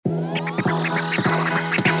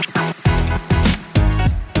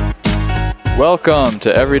Welcome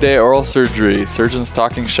to Everyday Oral Surgery, Surgeons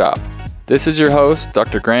Talking Shop. This is your host,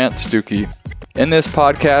 Dr. Grant Stuckey. In this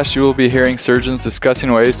podcast, you will be hearing surgeons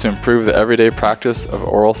discussing ways to improve the everyday practice of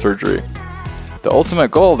oral surgery. The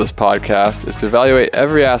ultimate goal of this podcast is to evaluate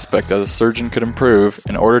every aspect that a surgeon could improve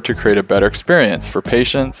in order to create a better experience for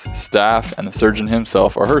patients, staff, and the surgeon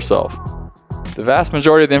himself or herself. The vast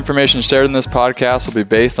majority of the information shared in this podcast will be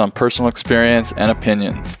based on personal experience and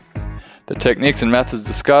opinions. The techniques and methods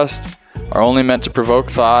discussed are only meant to provoke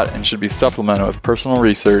thought and should be supplemented with personal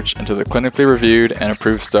research into the clinically reviewed and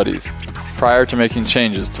approved studies prior to making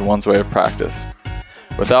changes to one's way of practice.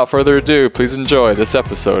 Without further ado, please enjoy this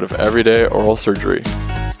episode of Everyday Oral Surgery.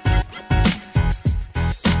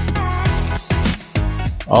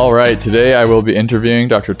 All right, today I will be interviewing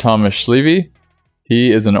Dr. Thomas Schlieve.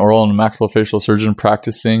 He is an oral and maxillofacial surgeon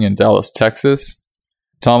practicing in Dallas, Texas.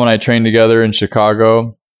 Tom and I trained together in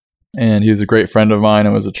Chicago, and he was a great friend of mine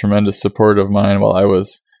and was a tremendous supporter of mine while I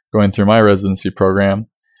was going through my residency program.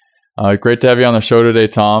 Great to have you on the show today,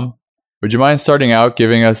 Tom. Would you mind starting out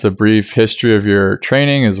giving us a brief history of your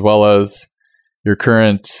training as well as your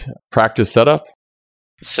current practice setup?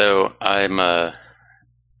 So I'm a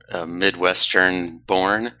Midwestern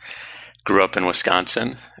born, grew up in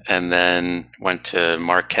Wisconsin, and then went to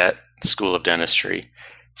Marquette School of Dentistry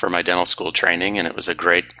for my dental school training, and it was a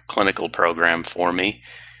great clinical program for me.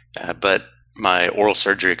 But my oral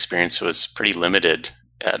surgery experience was pretty limited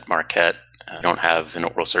at Marquette. I don't have an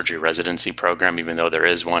oral surgery residency program, even though there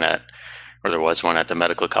was one at the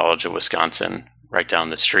Medical College of Wisconsin right down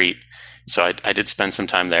the street. So I did spend some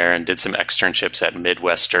time there and did some externships at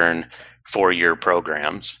Midwestern 4-year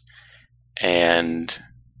programs. And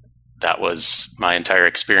that was my entire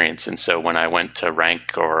experience. And so when I went to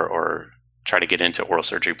rank or try to get into oral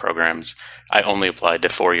surgery programs, I only applied to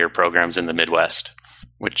 4-year programs in the Midwest,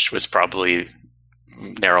 which was probably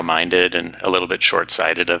narrow-minded and a little bit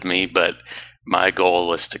short-sighted of me. But my goal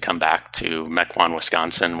was to come back to Mequon,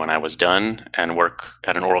 Wisconsin when I was done and work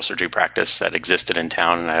at an oral surgery practice that existed in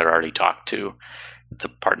town. And I had already talked to the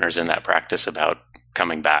partners in that practice about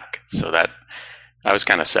coming back. So that I was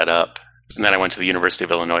kind of set up. And then I went to the University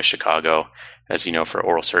of Illinois, Chicago, as you know, for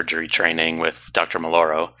oral surgery training with Dr.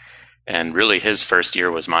 Maloro. And really his first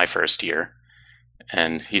year was my first year.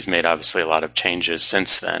 And he's made obviously a lot of changes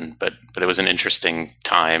since then, but it was an interesting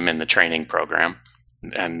time in the training program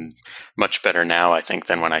and much better now, I think,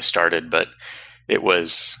 than when I started. But it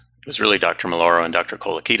was really Dr. Maloro and Dr.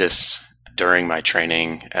 Kolakidis during my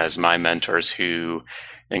training as my mentors who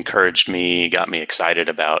encouraged me, got me excited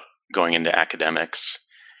about going into academics.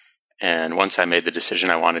 And once I made the decision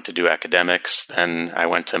I wanted to do academics, then I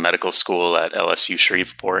went to medical school at LSU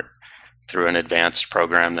Shreveport through an advanced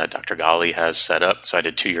program that Dr. Ghali has set up. So I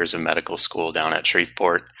did 2 years of medical school down at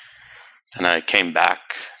Shreveport. Then I came back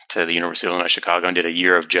to the University of Illinois, Chicago and did a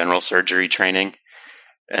year of general surgery training,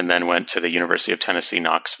 and then went to the University of Tennessee,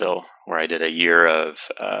 Knoxville, where I did a year of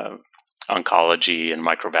oncology and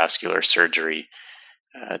microvascular surgery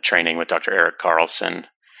training with Dr. Eric Carlson.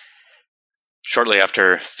 Shortly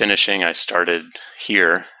after finishing, I started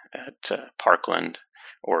here at Parkland,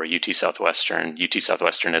 or UT Southwestern. UT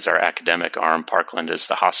Southwestern is our academic arm. Parkland is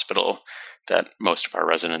the hospital that most of our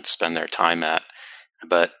residents spend their time at.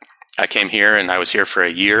 But I came here and I was here for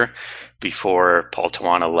a year before Paul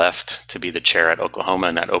Tawana left to be the chair at Oklahoma,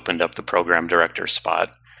 and that opened up the program director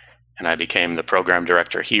spot. And I became the program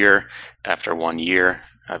director here after 1 year.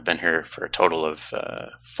 I've been here for a total of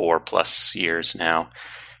 4+ years now.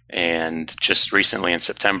 And just recently in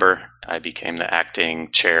September, I became the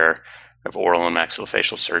acting chair of oral and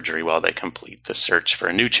maxillofacial surgery while they complete the search for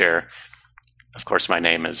a new chair. Of course, my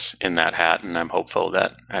name is in that hat, and I'm hopeful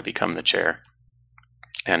that I become the chair.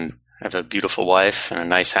 And I have a beautiful wife and a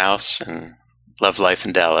nice house and love life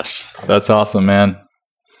in Dallas. That's awesome, man.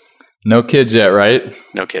 No kids yet, right?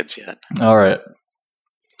 No kids yet. All right.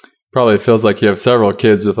 Probably feels like you have several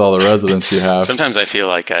kids with all the residents you have. Sometimes I feel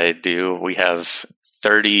like I do. We have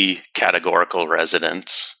 30 categorical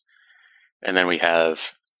residents, and then we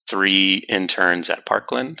have 3 interns at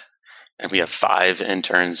Parkland, and we have 5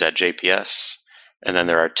 interns at JPS, and then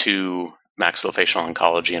there are 2 maxillofacial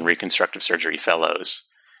oncology and reconstructive surgery fellows.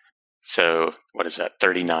 So what is that,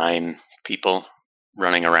 39 people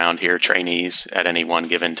running around here, trainees at any one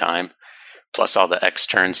given time, plus all the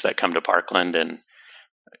externs that come to Parkland. And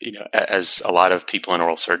you know, as a lot of people in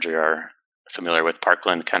oral surgery are familiar with,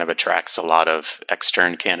 Parkland kind of attracts a lot of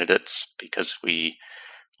extern candidates because we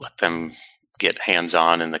let them get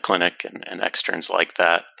hands-on in the clinic, and externs like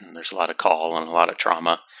that. And there's a lot of call and a lot of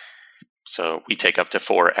trauma. So we take up to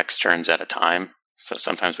 4 externs at a time. So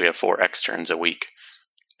sometimes we have 4 externs a week.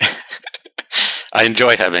 I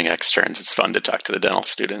enjoy having externs. It's fun to talk to the dental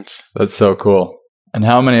students. That's so cool. And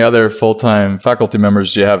how many other full-time faculty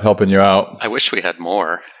members do you have helping you out? I wish we had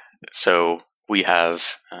more. So we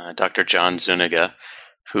have Dr. John Zuniga,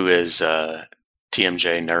 who is a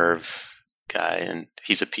TMJ nerve guy, and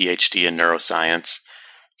he's a PhD in neuroscience.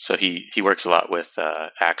 So he works a lot with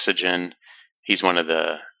Axogen. He's one of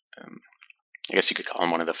the, I guess you could call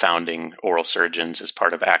him one of the founding oral surgeons as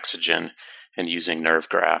part of Axogen and using nerve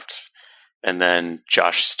grafts. And then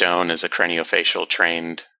Josh Stone is a craniofacial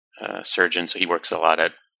trained surgeon, so he works a lot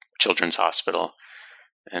at Children's Hospital.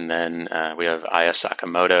 And then we have Aya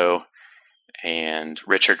Sakamoto and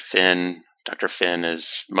Richard Finn. Dr. Finn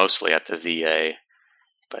is mostly at the VA,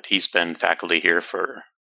 but he's been faculty here for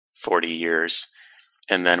 40 years.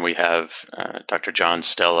 And then we have Dr. John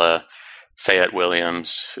Stella, Fayette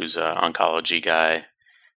Williams, who's an oncology guy,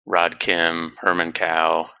 Rod Kim, Herman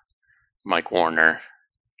Cow, Mike Warner.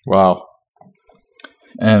 Wow.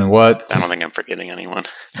 And what? I don't think I'm forgetting anyone.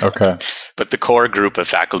 Okay. But the core group of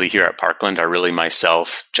faculty here at Parkland are really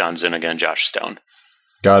myself, John Zuniga, and Josh Stone.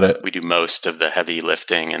 Got it. We do most of the heavy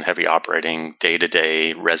lifting and heavy operating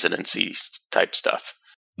day-to-day residency type stuff.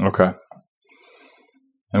 Okay.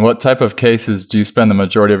 And what type of cases do you spend the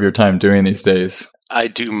majority of your time doing these days? I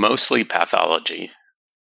do mostly pathology.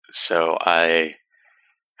 So I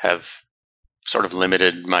have sort of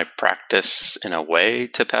limited my practice in a way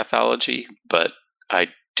to pathology, but I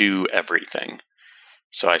do everything.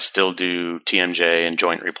 So I still do TMJ and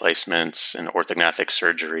joint replacements and orthognathic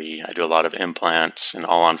surgery. I do a lot of implants and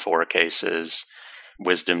all-on-4 cases,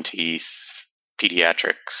 wisdom teeth,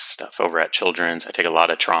 pediatric stuff over at Children's. I take a lot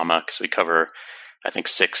of trauma because we cover, I think,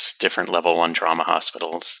 6 different level 1 trauma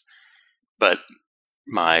hospitals. But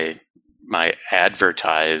my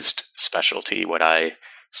advertised specialty, what I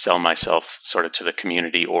sell myself sort of to the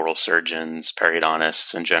community oral surgeons,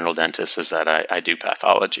 periodontists, and general dentists, is that I do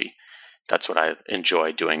pathology. That's what I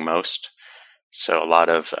enjoy doing most. So a lot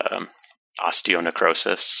of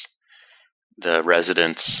osteonecrosis. The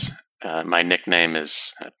residents, my nickname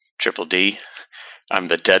is Triple D. I'm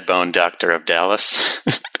the dead bone doctor of Dallas.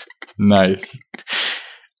 Nice.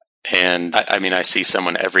 And I see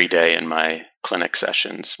someone every day in my clinic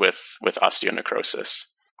sessions with osteonecrosis.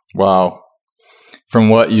 Wow. From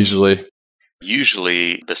what usually?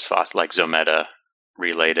 Usually bisphosphonate, like Zometa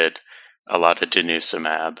related, a lot of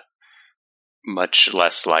denosumab, much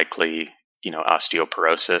less likely,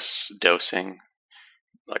 osteoporosis dosing,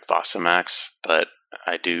 like Fosamax, but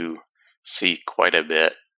I do see quite a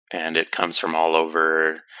bit, and it comes from all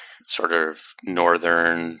over, sort of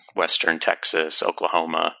northern, western Texas,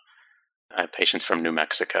 Oklahoma. I have patients from New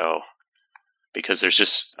Mexico, because there's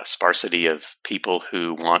just a sparsity of people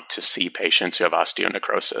who want to see patients who have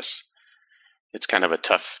osteonecrosis. It's kind of a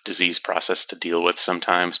tough disease process to deal with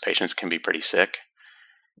sometimes. Patients can be pretty sick.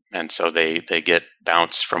 And so they get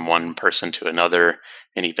bounced from one person to another,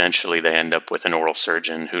 and eventually they end up with an oral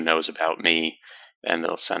surgeon who knows about me, and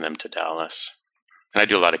they'll send them to Dallas. And I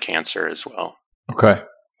do a lot of cancer as well. Okay.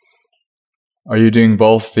 Are you doing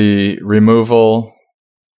both the removal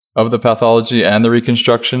of the pathology and the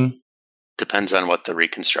reconstruction? Depends on what the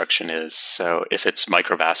reconstruction is. So if it's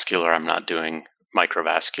microvascular, I'm not doing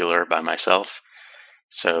microvascular by myself.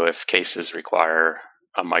 So if cases require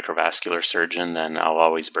a microvascular surgeon, then I'll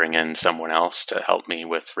always bring in someone else to help me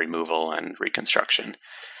with removal and reconstruction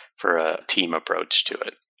for a team approach to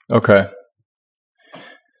it. Okay.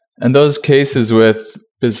 And those cases with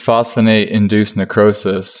bisphosphonate-induced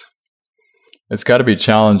necrosis, it's got to be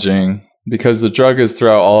challenging because the drug is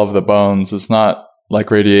throughout all of the bones. It's not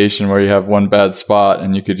like radiation where you have one bad spot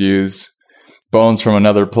and you could use bones from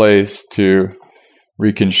another place to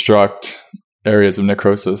reconstruct areas of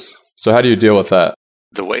necrosis. So how do you deal with that?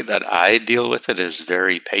 The way that I deal with it is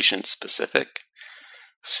very patient specific.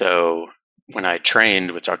 So when I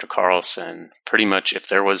trained with Dr. Carlson, pretty much if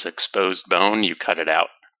there was exposed bone, you cut it out,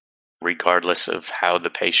 regardless of how the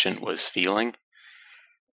patient was feeling.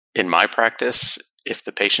 In my practice, if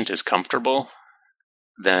the patient is comfortable,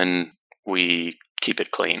 then we keep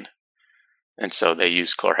it clean. And so they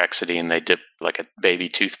use chlorhexidine. They dip like a baby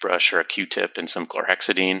toothbrush or a Q-tip in some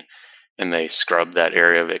chlorhexidine, and they scrub that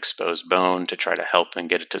area of exposed bone to try to help and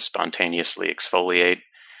get it to spontaneously exfoliate.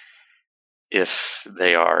 If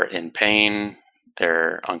they are in pain,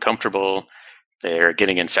 they're uncomfortable, they're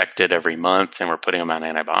getting infected every month and we're putting them on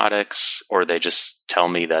antibiotics, or they just tell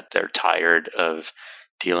me that they're tired of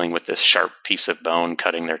dealing with this sharp piece of bone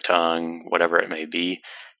cutting their tongue, whatever it may be,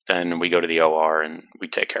 then we go to the OR and we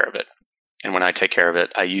take care of it. And when I take care of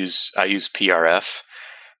it, I use PRF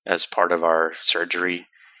as part of our surgery.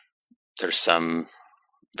 There's some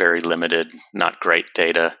very limited, not great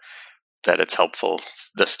data, that it's helpful.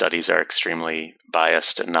 The studies are extremely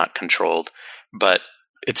biased and not controlled, but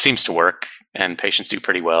it seems to work, and patients do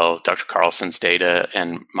pretty well. Dr. Carlson's data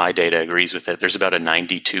and my data agrees with it. There's about a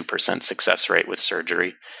 92% success rate with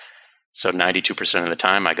surgery. So 92% of the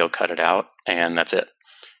time I go cut it out, and that's it.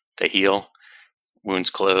 They heal, wounds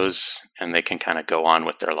close, and they can kind of go on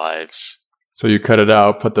with their lives. So you cut it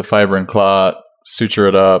out, put the fibrin clot, suture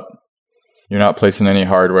it up. You're not placing any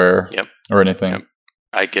hardware or anything. Yep.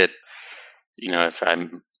 I get, if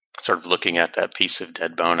I'm sort of looking at that piece of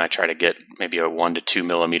dead bone, I try to get maybe a 1 to 2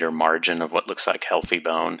 millimeter margin of what looks like healthy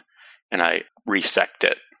bone, and I resect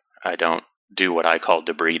it. I don't do what I call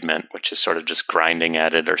debridement, which is sort of just grinding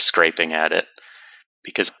at it or scraping at it.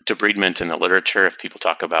 Because debridement in the literature, if people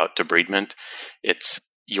talk about debridement, it's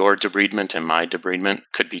your debridement and my debridement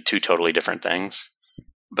could be two totally different things.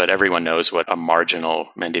 But everyone knows what a marginal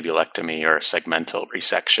mandibulectomy or a segmental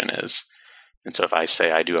resection is. And so if I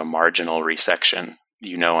say I do a marginal resection,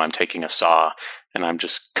 I'm taking a saw and I'm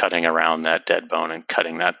just cutting around that dead bone and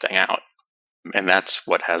cutting that thing out. And that's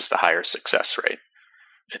what has the higher success rate.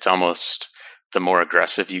 It's almost the more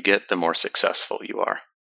aggressive you get, the more successful you are.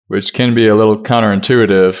 Which can be a little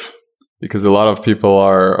counterintuitive because a lot of people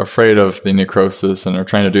are afraid of the necrosis and are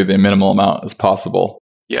trying to do the minimal amount as possible.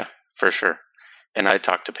 Yeah, for sure. And I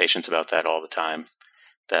talk to patients about that all the time,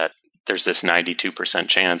 that there's this 92%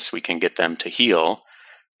 chance we can get them to heal,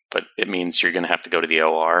 but it means you're going to have to go to the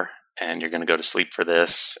OR and you're going to go to sleep for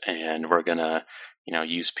this, and we're going to,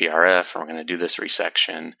 use PRF, and we're going to do this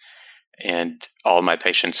resection. And all my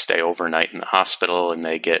patients stay overnight in the hospital, and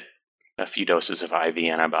they get a few doses of IV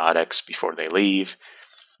antibiotics before they leave.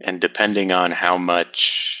 And depending on how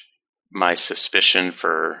much my suspicion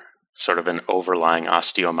for sort of an overlying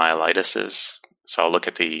osteomyelitis is, so I'll look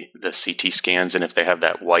at the CT scans, and if they have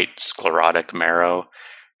that white sclerotic marrow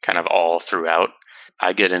kind of all throughout,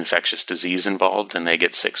 I get infectious disease involved, and they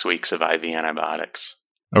get 6 weeks of IV antibiotics.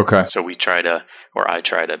 Okay. So I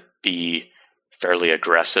try to be fairly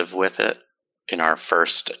aggressive with it in our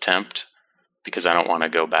first attempt, because I don't want to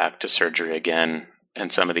go back to surgery again.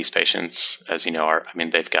 And some of these patients, as you know,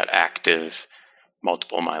 they've got active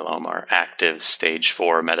multiple myeloma or active stage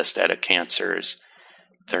 4 metastatic cancers.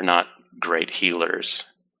 They're not great healers.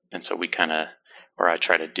 And so I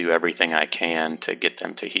try to do everything I can to get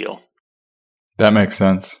them to heal. That makes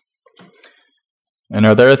sense. And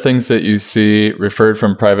are there things that you see referred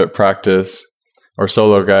from private practice or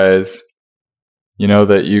solo guys,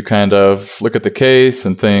 that you kind of look at the case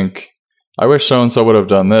and think, I wish so-and-so would have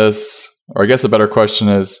done this? Or I guess a better question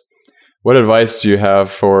is, what advice do you have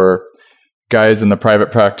for guys in the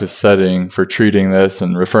private practice setting for treating this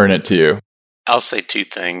and referring it to you? I'll say two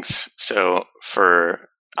things. So for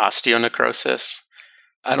osteonecrosis,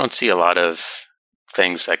 I don't see a lot of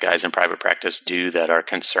things that guys in private practice do that are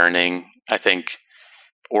concerning. I think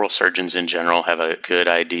oral surgeons in general have a good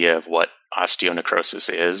idea of what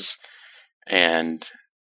osteonecrosis is. And,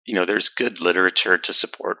 there's good literature to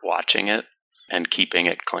support watching it and keeping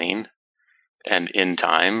it clean. And in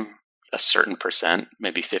time, a certain percent,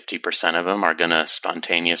 maybe 50% of them are going to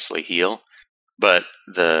spontaneously heal. But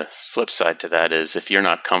the flip side to that is if you're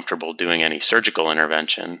not comfortable doing any surgical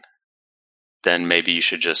intervention, then maybe you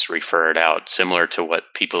should just refer it out, similar to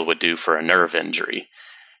what people would do for a nerve injury.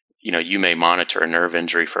 You may monitor a nerve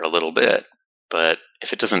injury for a little bit, but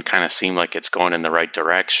if it doesn't kind of seem like it's going in the right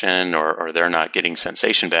direction or they're not getting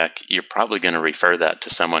sensation back, you're probably going to refer that to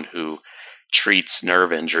someone who treats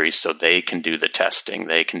nerve injuries so they can do the testing,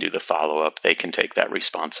 they can do the follow-up, they can take that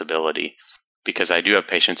responsibility. Because I do have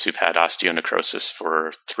patients who've had osteonecrosis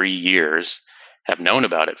for 3 years, have known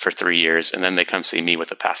about it for 3 years, and then they come see me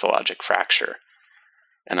with a pathologic fracture.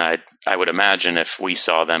 And I would imagine if we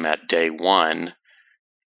saw them at day 1,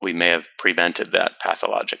 we may have prevented that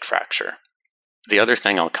pathologic fracture. The other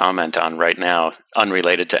thing I'll comment on right now,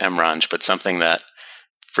 unrelated to MRONJ, but something that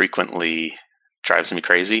frequently drives me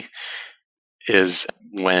crazy, is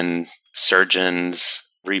when surgeons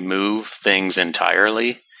remove things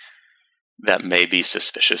entirely that may be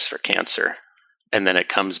suspicious for cancer, and then it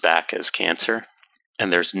comes back as cancer,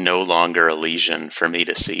 and there's no longer a lesion for me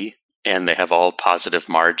to see, and they have all positive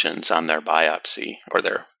margins on their biopsy, or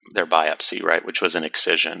their biopsy, right, which was an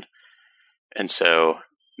excision. And so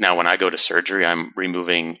now when I go to surgery, I'm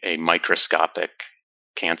removing a microscopic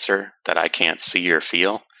cancer that I can't see or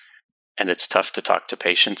feel, and it's tough to talk to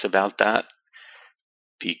patients about that,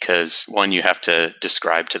 because one, you have to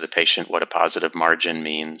describe to the patient what a positive margin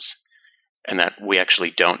means, and that we actually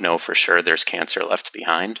don't know for sure there's cancer left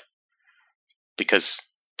behind, because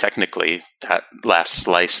technically that last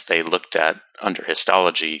slice they looked at under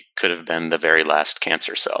histology could have been the very last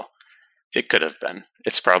cancer cell. It could have been.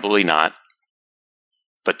 It's probably not.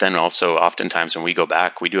 But then also oftentimes when we go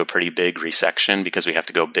back, we do a pretty big resection because we have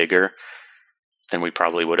to go bigger than we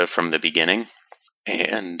probably would have from the beginning.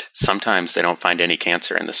 And sometimes they don't find any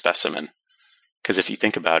cancer in the specimen. Because if you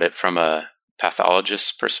think about it from a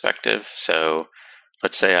pathologist's perspective, so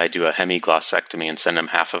let's say I do a hemiglossectomy and send them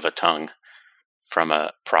half of a tongue from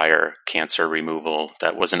a prior cancer removal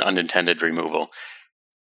that was an unintended removal.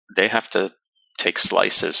 They have to take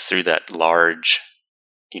slices through that large,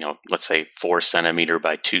 let's say 4 centimeter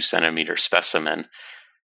by 2 centimeter specimen,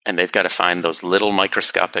 and they've got to find those little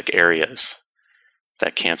microscopic areas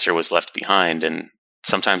that cancer was left behind. And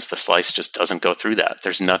sometimes the slice just doesn't go through that.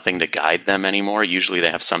 There's nothing to guide them anymore. Usually they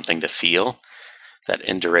have something to feel, that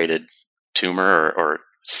indurated tumor or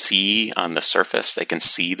see on the surface. They can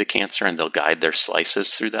see the cancer and they'll guide their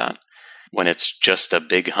slices through that. When it's just a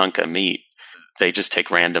big hunk of meat, they just take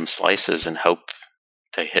random slices and hope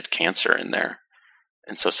they hit cancer in there.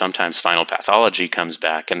 And so sometimes final pathology comes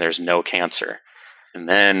back and there's no cancer. And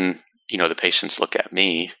then, the patients look at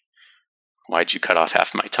me, why'd you cut off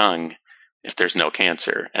half my tongue if there's no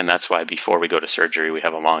cancer? And that's why before we go to surgery, we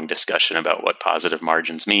have a long discussion about what positive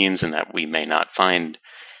margins means and that we may not find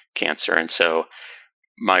cancer. And so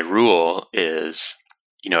my rule is,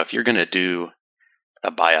 if you're going to do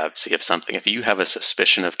a biopsy of something, if you have a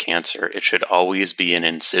suspicion of cancer, it should always be an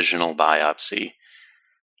incisional biopsy,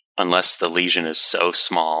 unless the lesion is so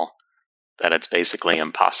small that it's basically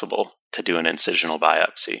impossible to do an incisional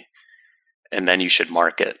biopsy. And then you should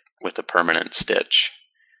mark it with a permanent stitch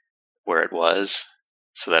where it was,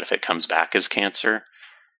 so that if it comes back as cancer,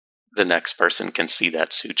 the next person can see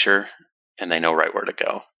that suture and they know right where to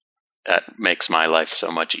go. That makes my life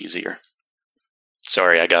so much easier.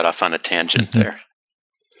 Sorry, I got off on a tangent there.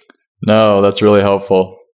 No, that's really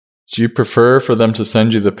helpful. Do you prefer for them to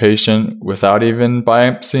send you the patient without even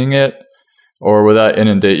biopsying it, or would that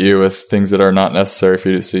inundate you with things that are not necessary for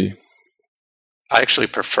you to see? I actually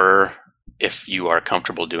prefer, if you are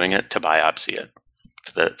comfortable doing it, to biopsy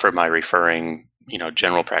it. For my referring,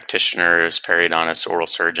 general practitioners, periodontists, oral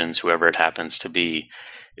surgeons, whoever it happens to be,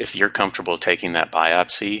 if you're comfortable taking that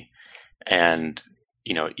biopsy and,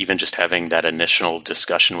 even just having that initial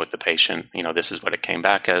discussion with the patient, this is what it came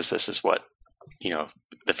back as, this is what,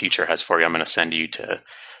 the future has for you. I'm going to send you to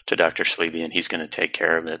Dr. Schlieve and he's going to take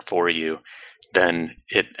care of it for you. Then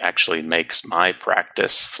it actually makes my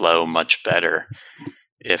practice flow much better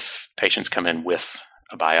if patients come in with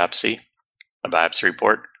a biopsy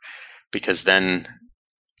report, because then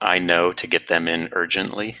I know to get them in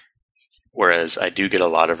urgently. Whereas I do get a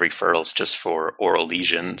lot of referrals just for oral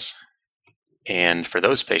lesions. And for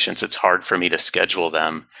those patients, it's hard for me to schedule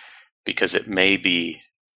them because it may be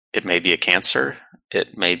a cancer,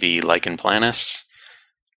 it may be lichen planus,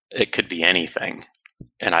 it could be anything.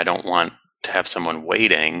 And I don't want to have someone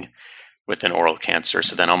waiting with an oral cancer.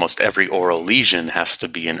 So then almost every oral lesion has to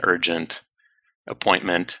be an urgent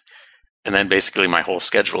appointment. And then basically my whole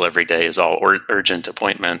schedule every day is all urgent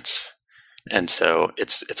appointments. And so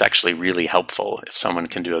it's actually really helpful if someone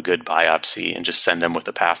can do a good biopsy and just send them with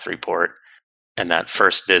a path report. And that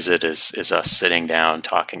first visit is us sitting down,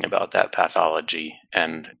 talking about that pathology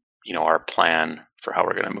and, our plan for how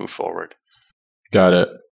we're going to move forward. Got it.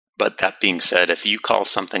 But that being said, if you call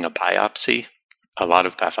something a biopsy, a lot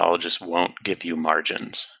of pathologists won't give you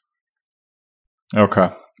margins. Okay.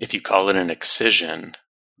 If you call it an excision,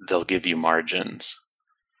 they'll give you margins.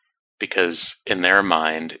 Because in their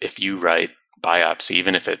mind, if you write biopsy,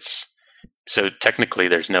 even if so technically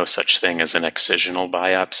there's no such thing as an excisional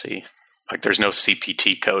biopsy. Like there's no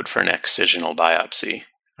CPT code for an excisional biopsy,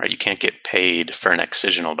 right? You can't get paid for an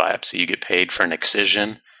excisional biopsy. You get paid for an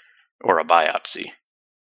excision or a biopsy.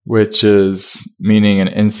 Which is meaning an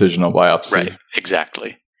incisional biopsy. Right,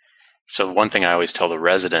 exactly. So one thing I always tell the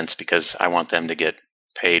residents, because I want them to get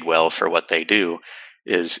paid well for what they do,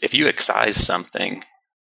 is if you excise something,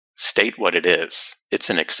 state what it is. It's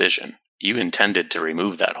an excision. You intended to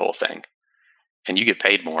remove that whole thing. And you get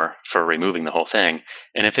paid more for removing the whole thing.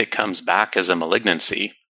 And if it comes back as a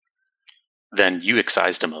malignancy, then you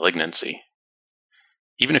excised a malignancy.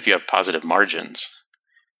 Even if you have positive margins,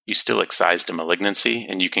 you still excised a malignancy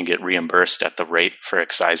and you can get reimbursed at the rate for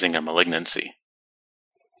excising a malignancy.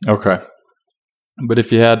 Okay. But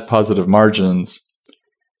if you had positive margins,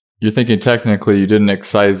 you're thinking technically you didn't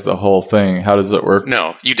excise the whole thing. How does it work?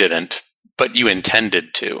 No, you didn't, but you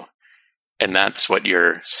intended to. And that's what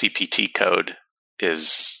your CPT code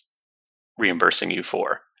is reimbursing you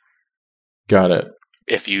for. Got it.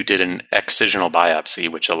 If you did an excisional biopsy,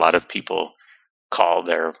 which a lot of people call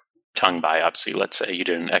their tongue biopsy, let's say you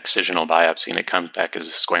did an excisional biopsy and it comes back as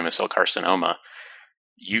a squamous cell carcinoma,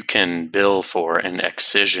 you can bill for an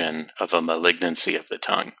excision of a malignancy of the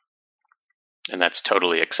tongue. And that's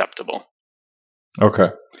totally acceptable. Okay.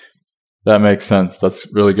 That makes sense. That's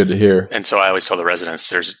really good to hear. And so I always tell the residents,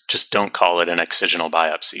 just don't call it an excisional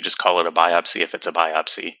biopsy. Just call it a biopsy if it's a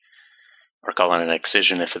biopsy, or call it an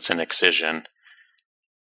excision if it's an excision.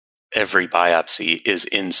 Every biopsy is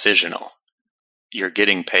incisional. You're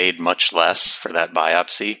getting paid much less for that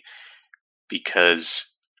biopsy because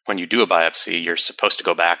when you do a biopsy, you're supposed to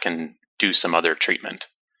go back and do some other treatment.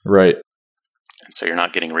 Right. And so you're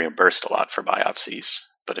not getting reimbursed a lot for biopsies.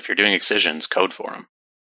 But if you're doing excisions, code for them.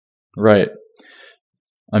 Right.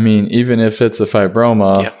 I mean, even if it's a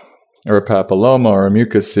fibroma or a papilloma or a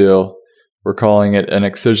mucocele, we're calling it an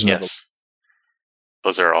excision. Yes.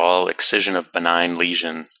 Those are all excision of benign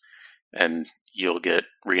lesion, and you'll get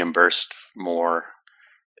reimbursed more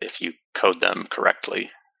if you code them correctly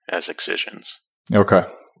as excisions. Okay.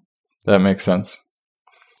 That makes sense.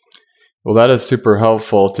 Well, that is super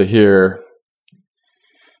helpful to hear.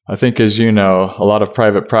 I think, as you know, a lot of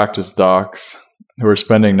private practice docs who are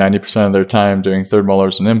spending 90% of their time doing third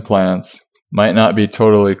molars and implants might not be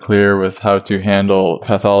totally clear with how to handle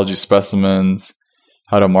pathology specimens,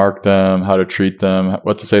 how to mark them, how to treat them,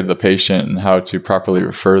 what to say to the patient, and how to properly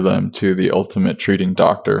refer them to the ultimate treating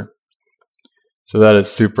doctor. So that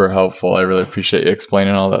is super helpful. I really appreciate you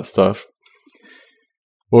explaining all that stuff.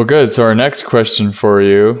 Well, good. So our next question for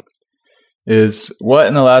you is, what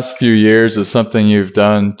in the last few years is something you've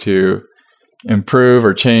done to improve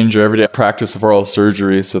or change your everyday practice of oral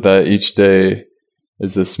surgery so that each day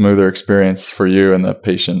is a smoother experience for you and the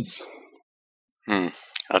patients?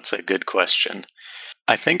 That's a good question.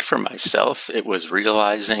 I think for myself, it was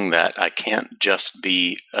realizing that I can't just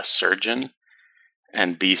be a surgeon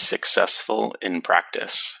and be successful in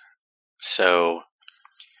practice. So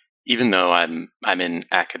even though I'm in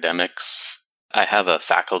academics, I have a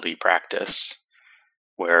faculty practice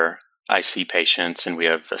where I see patients and we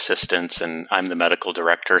have assistants and I'm the medical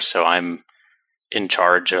director. So I'm in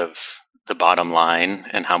charge of the bottom line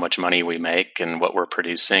and how much money we make and what we're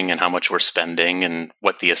producing and how much we're spending and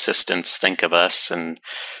what the assistants think of us and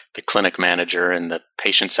the clinic manager and the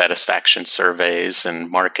patient satisfaction surveys and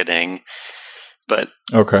marketing. But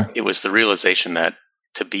It was the realization that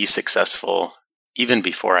to be successful, even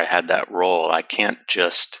before I had that role, I can't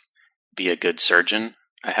just be a good surgeon.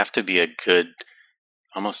 I have to be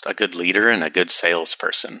almost a good leader and a good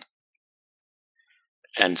salesperson.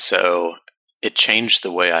 And so it changed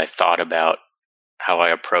the way I thought about how I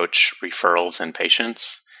approach referrals and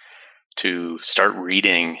patients, to start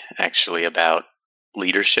reading actually about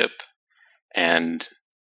leadership and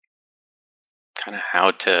kind of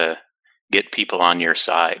how to get people on your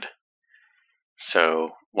side.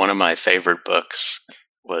 So one of my favorite books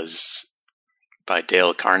was by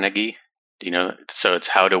Dale Carnegie. Do you know? So it's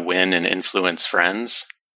How to Win and Influence Friends.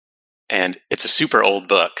 And it's a super old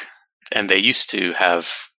book. And they used to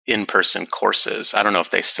have in-person courses. I don't know if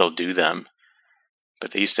they still do them,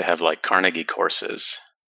 but they used to have like Carnegie courses.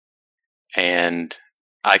 And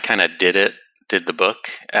I kind of did the book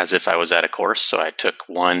as if I was at a course. So I took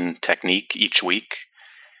one technique each week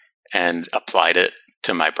and applied it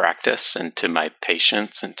to my practice and to my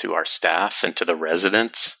patients and to our staff and to the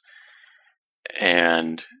residents.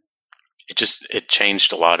 And it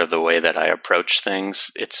changed a lot of the way that I approach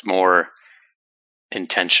things. It's more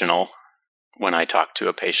intentional when I talk to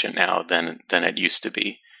a patient now than it used to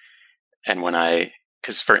be. And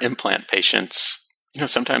because for implant patients,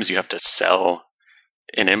 sometimes you have to sell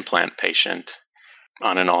an implant patient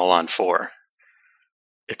on an all-on-4.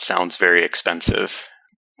 It sounds very expensive.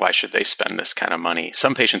 Why should they spend this kind of money?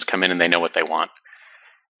 Some patients come in and they know what they want,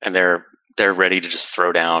 and they're ready to just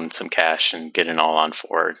throw down some cash and get an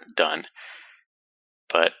all-on-4 done.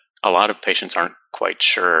 But a lot of patients aren't quite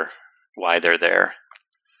sure why they're there.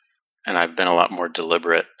 And I've been a lot more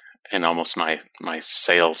deliberate in almost my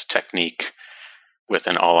sales technique with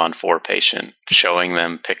an all-on-4 patient, showing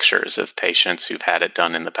them pictures of patients who've had it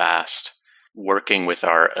done in the past, working with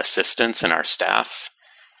our assistants and our staff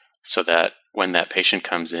so that when that patient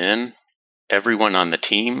comes in, everyone on the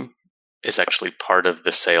team is actually part of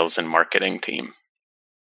the sales and marketing team.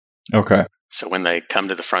 Okay. So when they come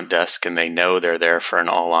to the front desk and they know they're there for an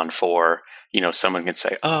all-on-4, someone can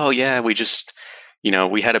say, oh yeah, we just,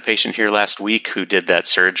 we had a patient here last week who did that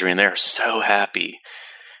surgery and they're so happy.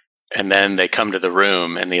 And then they come to the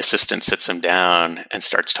room and the assistant sits them down and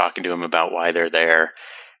starts talking to them about why they're there.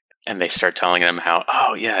 And they start telling them how,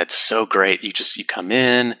 oh yeah, it's so great. You come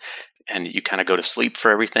in and you kind of go to sleep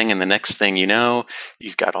for everything. And the next thing you know,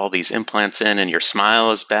 you've got all these implants in and your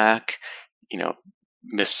smile is back.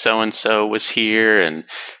 Miss So-and-so was here, and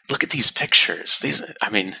look at these pictures.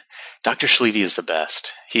 Dr. Schlieve is the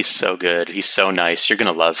best. He's so good. He's so nice. You're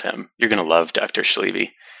going to love him. You're going to love Dr. Schlieve.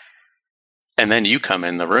 And then you come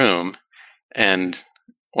in the room and,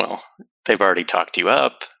 well, they've already talked you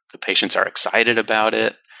up. The patients are excited about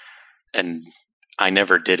it. And I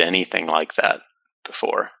never did anything like that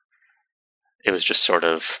before. It was just sort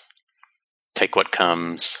of take what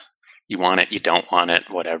comes. You want it, you don't want it,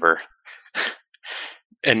 whatever.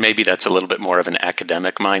 And maybe that's a little bit more of an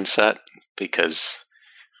academic mindset, because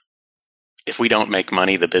if we don't make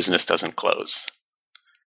money, the business doesn't close.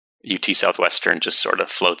 UT Southwestern just sort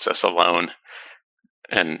of floats us alone,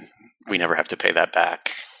 and we never have to pay that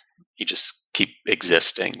back. You just keep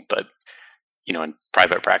existing. But, in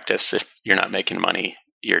private practice, if you're not making money,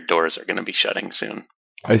 your doors are going to be shutting soon.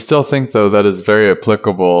 I still think, though, that is very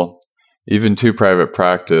applicable even to private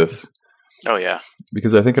practice. Oh, yeah.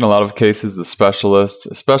 Because I think in a lot of cases, the specialist,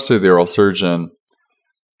 especially the oral surgeon,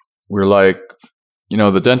 we're like,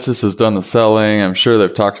 the dentist has done the selling. I'm sure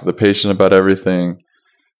they've talked to the patient about everything.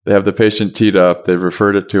 They have the patient teed up. They've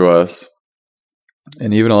referred it to us.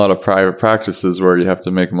 And even a lot of private practices where you have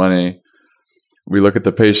to make money, we look at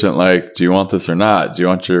the patient like, do you want this or not? Do you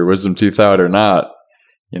want your wisdom teeth out or not?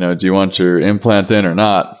 Do you want your implant in or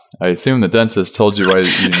not? I assume the dentist told you why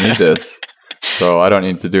you need this. So I don't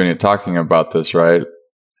need to do any talking about this, right?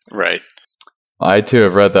 Right. I, too,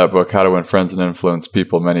 have read that book, How to Win Friends and Influence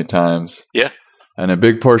People, many times. Yeah. And a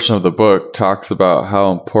big portion of the book talks about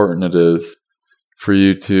how important it is for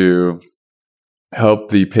you to help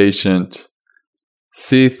the patient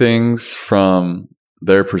see things from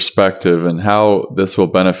their perspective and how this will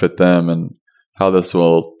benefit them and how this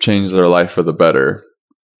will change their life for the better.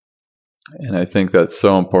 And I think that's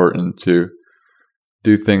so important to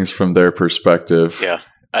do things from their perspective. Yeah.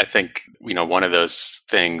 I think, one of those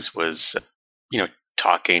things was,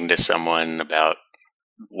 talking to someone about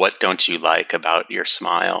what don't you like about your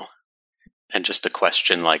smile? And just a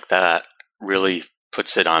question like that really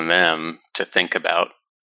puts it on them to think about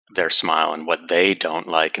their smile and what they don't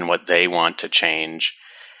like and what they want to change.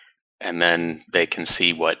 And then they can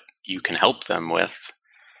see what you can help them with.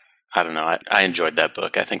 I don't know. I enjoyed that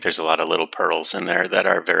book. I think there's a lot of little pearls in there that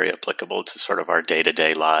are very applicable to sort of our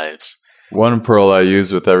day-to-day lives. One pearl I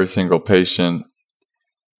use with every single patient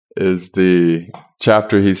is the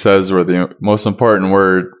chapter he says where the most important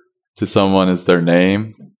word to someone is their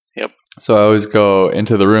name. Yep. So I always go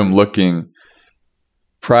into the room looking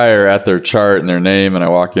prior at their chart and their name, and I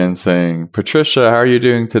walk in saying, Patricia, how are you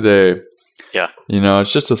doing today? Yeah.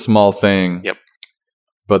 It's just a small thing. Yep.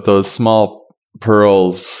 But those small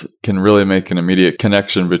pearls can really make an immediate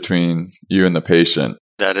connection between you and the patient.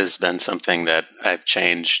 That has been something that I've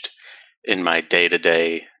changed in my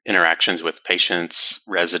day-to-day interactions with patients,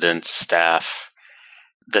 residents, staff,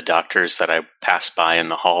 the doctors that I pass by in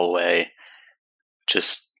the hallway,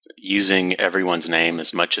 just using everyone's name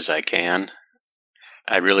as much as I can.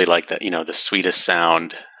 I really like that, the sweetest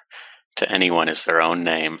sound to anyone is their own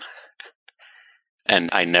name. And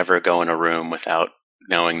I never go in a room without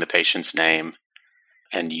knowing the patient's name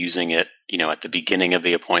and using it, at the beginning of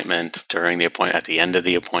the appointment, during the appointment, at the end of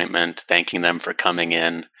the appointment, thanking them for coming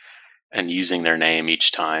in and using their name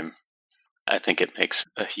each time. I think it makes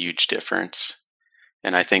a huge difference.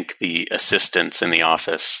 And I think the assistants in the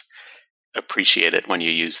office appreciate it when you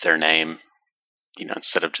use their name,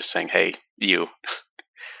 instead of just saying, hey, you,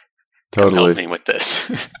 come help me with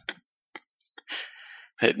this.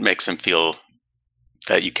 It makes them feel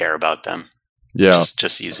that you care about them. Yeah.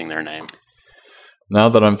 Just using their name. Now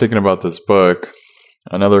that I'm thinking about this book,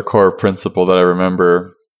 another core principle that I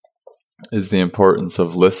remember is the importance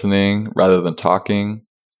of listening rather than talking,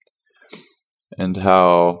 and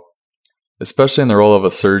how, especially in the role of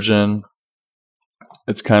a surgeon,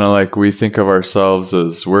 it's kind of like we think of ourselves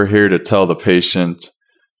as we're here to tell the patient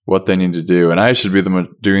what they need to do. And I should be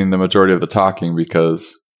doing the majority of the talking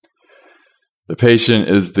because the patient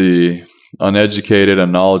is the uneducated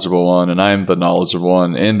and knowledgeable one, and I'm the knowledgeable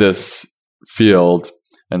one in this field.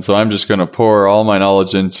 And so I'm just going to pour all my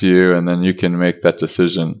knowledge into you, and then you can make that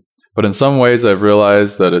decision. But in some ways, I've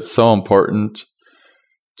realized that it's so important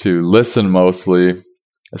to listen mostly,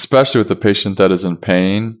 especially with the patient that is in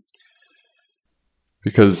pain,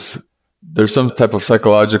 because there's some type of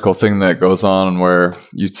psychological thing that goes on where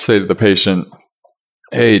you say to the patient,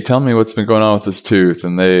 hey, tell me what's been going on with this tooth.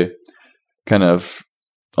 And they kind of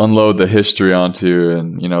unload the history onto you.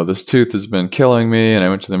 And, this tooth has been killing me, and I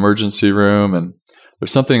went to the emergency room. And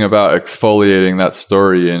there's something about exfoliating that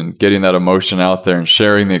story and getting that emotion out there and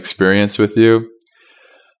sharing the experience with you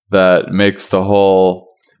that makes the whole,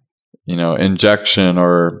 injection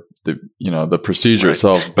or the procedure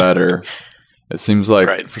itself better. It seems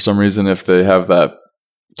like for some reason, if they have that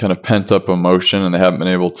kind of pent up emotion and they haven't been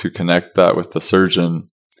able to connect that with the surgeon,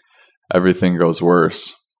 everything goes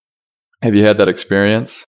worse. Have you had that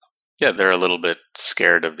experience? Yeah, they're a little bit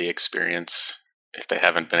scared of the experience if they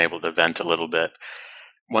haven't been able to vent a little bit.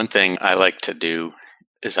 One thing I like to do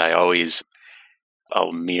is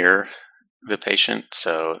I'll mirror the patient.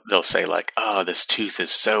 So they'll say like, oh, this tooth is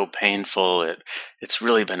so painful. It's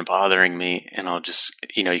really been bothering me. And I'll just,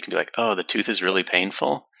 you can be like, oh, the tooth is really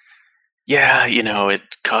painful. Yeah, it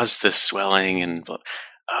caused this swelling. And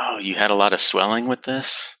oh, you had a lot of swelling with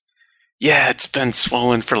this? Yeah, it's been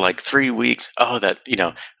swollen for like 3 weeks. Oh,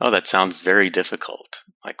 that sounds very difficult.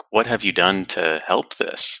 Like, what have you done to help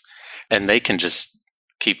this? And they can just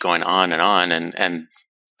keep going on. And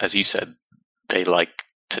as you said, they like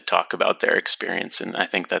to talk about their experience. And I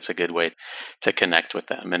think that's a good way to connect with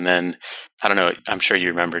them. And then, I don't know, I'm sure you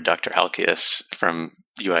remember Dr. Halkias from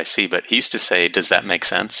UIC, but he used to say, does that make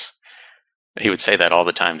sense? He would say that all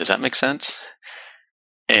the time. Does that make sense?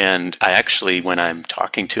 And I actually, when I'm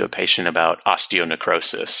talking to a patient about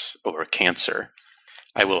osteonecrosis or cancer,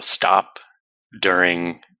 I will stop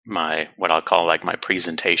during what I'll call like my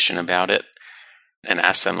presentation about it and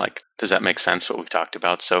ask them like, does that make sense what we've talked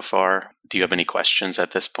about so far? Do you have any questions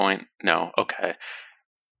at this point? No. Okay.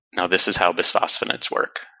 Now this is how bisphosphonates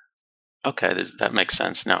work. Okay. That makes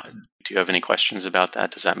sense. Now, do you have any questions about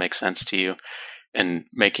that? Does that make sense to you? And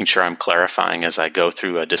making sure I'm clarifying as I go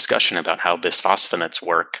through a discussion about how bisphosphonates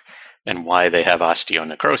work and why they have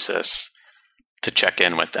osteonecrosis to check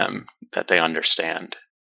in with them that they understand.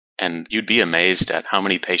 And you'd be amazed at how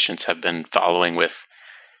many patients have been following with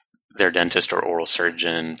their dentist or oral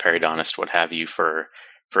surgeon, periodontist, what have you, for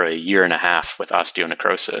a year and a half with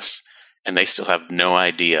osteonecrosis, and they still have no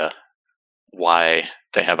idea why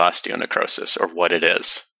they have osteonecrosis or what it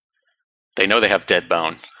is. They know they have dead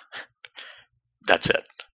bone. That's it.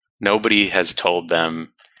 Nobody has told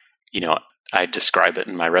them, I describe it,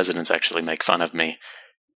 and my residents actually make fun of me,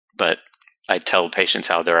 but I tell patients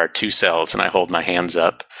how there are 2 cells, and I hold my hands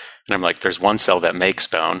up, and I'm like, there's one cell that makes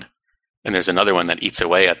bone, and there's another one that eats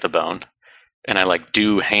away at the bone. And I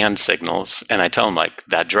do hand signals, and I tell them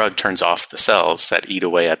that drug turns off the cells that eat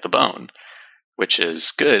away at the bone, which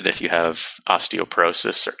is good if you have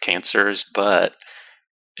osteoporosis or cancers, but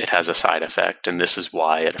it has a side effect, and this is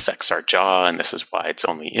why it affects our jaw, and this is why it's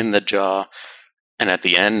only in the jaw. And at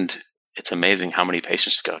the end, it's amazing how many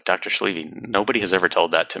patients go, Dr. Schlieve, nobody has ever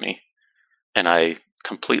told that to me. And I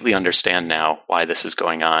completely understand now why this is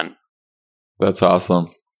going on. That's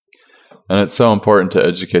awesome. And it's so important to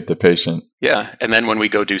educate the patient. Yeah. And then when we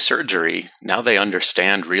go do surgery, now they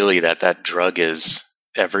understand really that drug is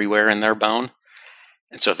everywhere in their bone.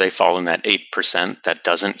 And so if they fall in that 8% that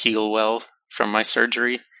doesn't heal well from my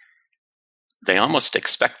surgery, they almost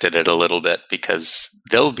expected it a little bit, because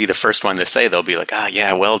they'll be the first one to say, they'll be like,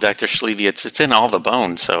 yeah, well, Dr. Schlieve, it's in all the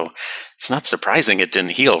bone, so it's not surprising it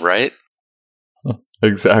didn't heal, right?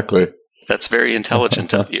 Exactly. That's very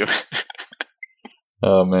intelligent of you.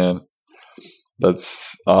 Oh, man.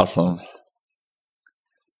 That's awesome.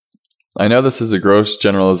 I know this is a gross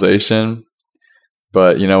generalization,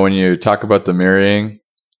 but, when you talk about the mirroring,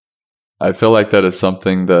 I feel like that is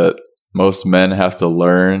something that most men have to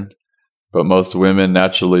learn, but most women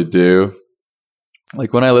naturally do.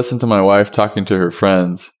 Like when I listen to my wife talking to her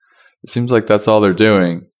friends, it seems like that's all they're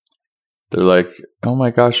doing. They're like, oh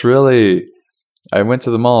my gosh, really? I went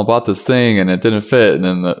to the mall and bought this thing and it didn't fit. And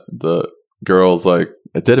then the girl's like,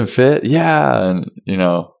 it didn't fit? Yeah. And,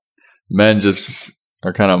 men just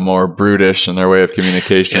are kind of more brutish in their way of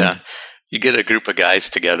communication. Yeah. You get a group of guys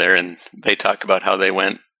together and they talk about how they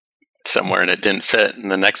went somewhere and it didn't fit. And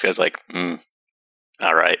the next guy's like,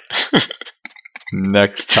 all right.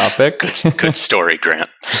 Next topic. Good story, Grant.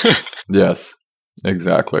 Yes,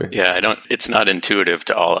 exactly. Yeah, it's not intuitive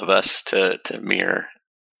to all of us to mirror,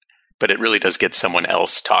 but it really does get someone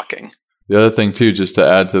else talking. The other thing too, just to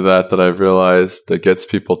add to that I've realized that gets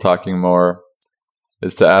people talking more,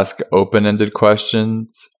 is to ask open-ended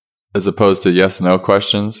questions as opposed to yes-no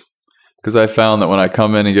questions. Because I found that when I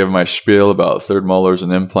come in and give my spiel about third molars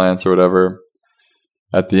and implants or whatever,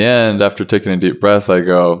 at the end, after taking a deep breath, I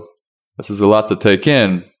go, this is a lot to take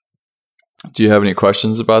in. Do you have any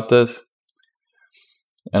questions about this?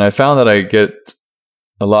 And I found that I get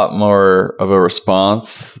a lot more of a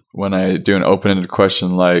response when I do an open-ended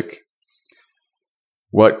question like,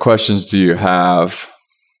 what questions do you have?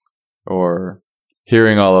 Or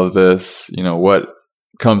hearing all of this, what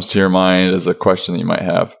comes to your mind as a question that you might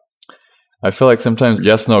have? I feel like sometimes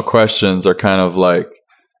yes-no questions are kind of like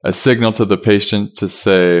a signal to the patient to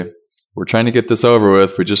say, we're trying to get this over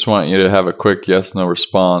with. We just want you to have a quick yes/no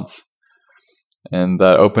response. And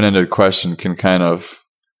that open-ended question can kind of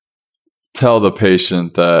tell the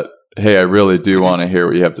patient that, hey, I really do want to hear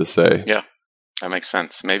what you have to say. Yeah, that makes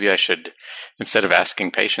sense. Maybe I should, instead of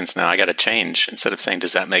asking patients now, I got to change. Instead of saying,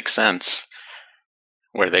 does that make sense?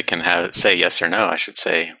 Where they can say yes or no, I should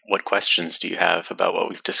say, what questions do you have about what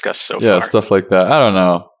we've discussed so far? Yeah, stuff like that. I don't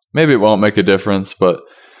know. Maybe it won't make a difference, but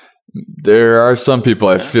there are some people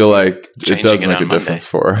I feel like it does make a difference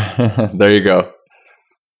for. There you go.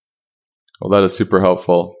 Well, that is super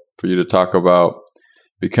helpful for you to talk about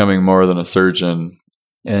becoming more than a surgeon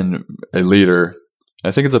and a leader.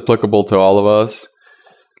 I think it's applicable to all of us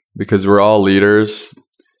because we're all leaders.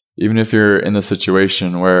 Even if you're in the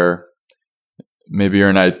situation where maybe you're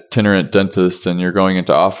an itinerant dentist and you're going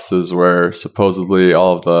into offices where supposedly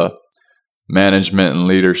all of the management and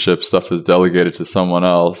leadership stuff is delegated to someone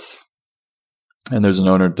else, and there's an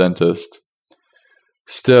owner dentist.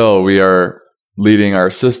 Still, we are leading our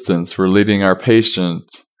assistants, we're leading our patient.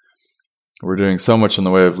 We're doing so much in the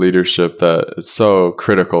way of leadership that it's so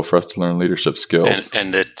critical for us to learn leadership skills.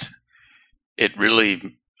 And it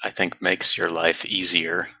really, I think, makes your life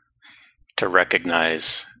easier to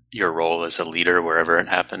recognize your role as a leader wherever it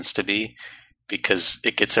happens to be, because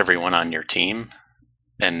it gets everyone on your team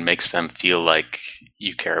and makes them feel like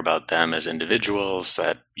you care about them as individuals,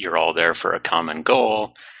 that you're all there for a common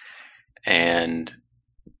goal. And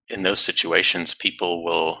in those situations, people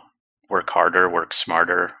will work harder, work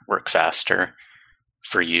smarter, work faster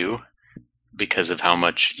for you because of how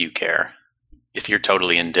much you care. If you're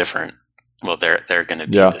totally indifferent, well, they're going to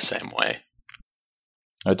be the same way.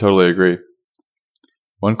 I totally agree.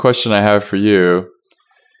 One question I have for you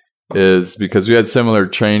is, because we had similar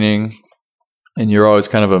training and you're always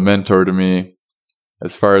kind of a mentor to me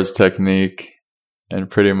as far as technique and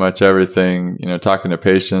pretty much everything, talking to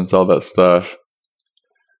patients, all that stuff.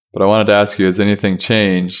 But I wanted to ask you, has anything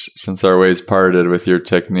changed since our ways parted with your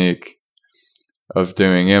technique of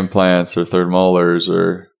doing implants or third molars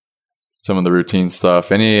or some of the routine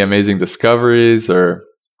stuff? Any amazing discoveries or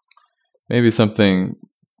maybe something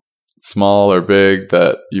small or big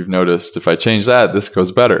that you've noticed, if I change that, this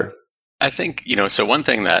goes better? I think, so one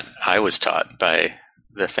thing that I was taught by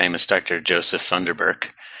the famous Dr. Joseph Funderburk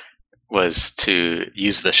was to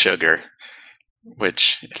use the sugar,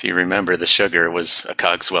 which, if you remember, the sugar was a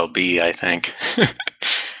Cogswell B, I think.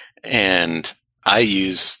 And I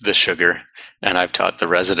use the sugar, and I've taught the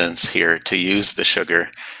residents here to use the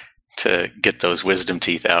sugar to get those wisdom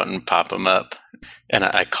teeth out and pop them up. And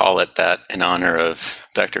I call it that in honor of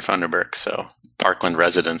Dr. Funderburk. So Parkland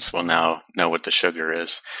residents will now know what the sugar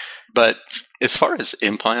is. But as far as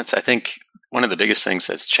implants, I think one of the biggest things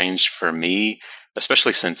that's changed for me,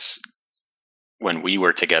 especially since when we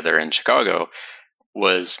were together in Chicago,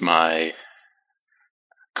 was my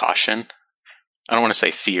caution. I don't want to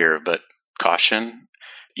say fear, but caution.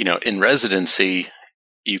 In residency,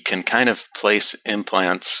 you can kind of place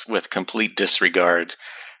implants with complete disregard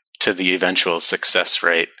to the eventual success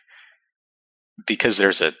rate because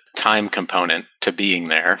there's a time component to being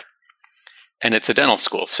there. And it's a dental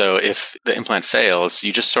school. So if the implant fails,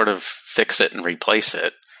 you just sort of fix it and replace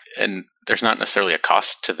it. And there's not necessarily a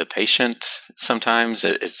cost to the patient sometimes.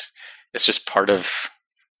 It's just part of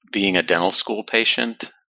being a dental school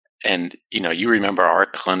patient. And, you remember our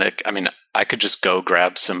clinic. I mean, I could just go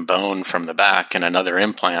grab some bone from the back and another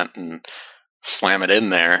implant and slam it in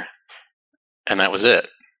there. And that was it.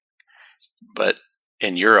 But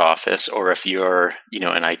in your office, or if you're,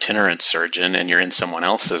 an itinerant surgeon and you're in someone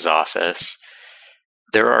else's office,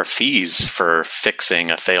 there are fees for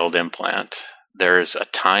fixing a failed implant. There's a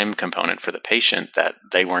time component for the patient that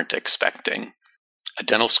they weren't expecting. A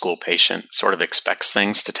dental school patient sort of expects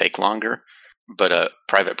things to take longer, but a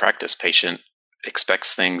private practice patient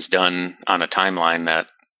expects things done on a timeline that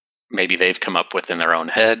maybe they've come up with in their own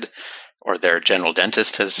head, or their general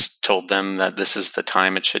dentist has told them that this is the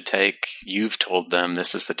time it should take. You've told them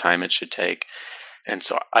this is the time it should take. And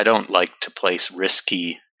so I don't like to place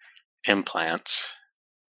risky implants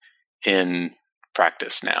in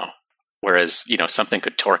practice now. Whereas, something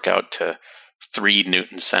could torque out to 3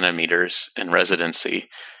 Newton centimeters in residency.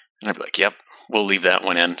 And I'd be like, yep, we'll leave that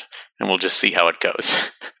one in and we'll just see how it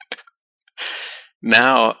goes.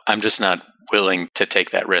 Now, I'm just not willing to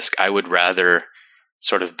take that risk. I would rather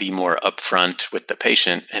sort of be more upfront with the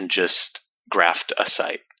patient and just graft a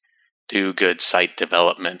site, do good site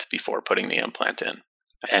development before putting the implant in,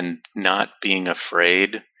 and not being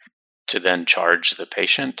afraid to then charge the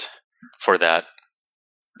patient for that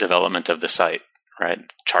development of the site, right?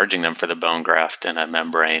 Charging them for the bone graft and a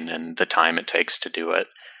membrane and the time it takes to do it.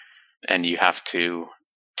 And you have to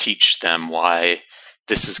teach them why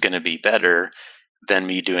this is going to be better than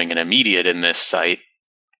me doing an immediate in this site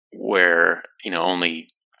where, only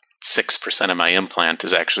 6% of my implant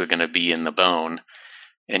is actually going to be in the bone.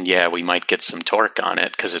 And yeah, we might get some torque on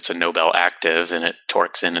it because it's a Nobel active and it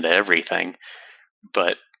torques into everything.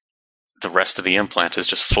 But the rest of the implant is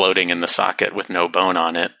just floating in the socket with no bone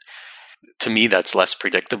on it. To me, that's less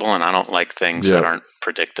predictable, and I don't like things that aren't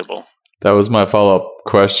predictable. That was my follow-up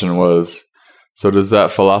question was, so does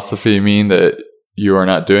that philosophy mean that you are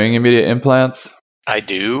not doing immediate implants? I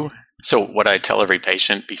do. So what I tell every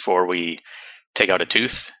patient before we take out a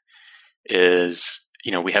tooth is,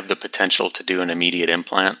 we have the potential to do an immediate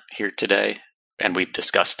implant here today, and we've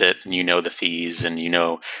discussed it, and the fees, and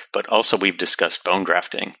but also we've discussed bone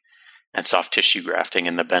grafting and soft tissue grafting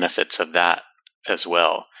and the benefits of that as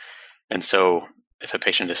well. And so if a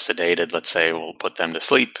patient is sedated, let's say we'll put them to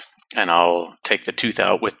sleep, and I'll take the tooth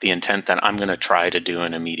out with the intent that I'm going to try to do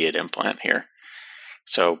an immediate implant here.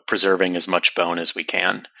 So preserving as much bone as we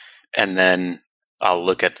can. And then I'll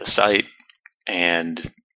look at the site,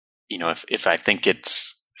 and if I think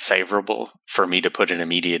it's favorable for me to put an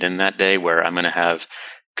immediate in that day where I'm going to have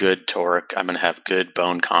good torque, I'm going to have good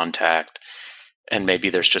bone contact, and maybe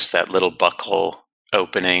there's just that little buckle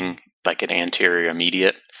opening like an anterior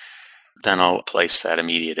immediate, then I'll place that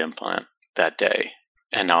immediate implant that day.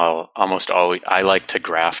 And I'll almost always, I like to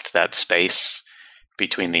graft that space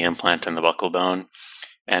between the implant and the buckle bone.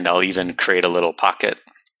 And I'll even create a little pocket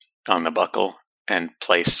on the buckle and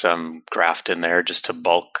place some graft in there just to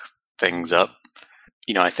bulk things up.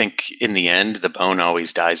 I think in the end, the bone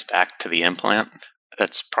always dies back to the implant.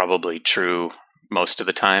 That's probably true most of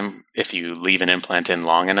the time. If you leave an implant in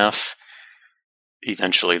long enough,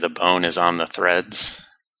 eventually the bone is on the threads.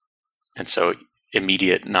 And so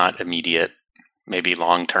immediate, not immediate, maybe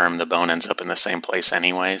long term, the bone ends up in the same place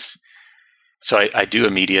anyways. So I do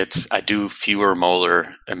immediates. I do fewer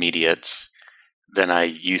molar immediates than I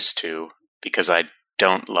used to because I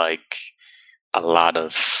don't like a lot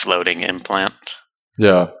of floating implant.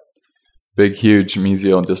 Yeah. Big, huge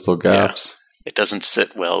mesial and distal gaps. Yeah. It doesn't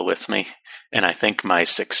sit well with me. And I think my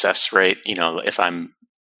success rate, if I'm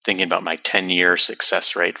thinking about my 10-year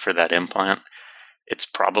success rate for that implant, it's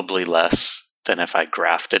probably less than if I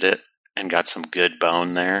grafted it and got some good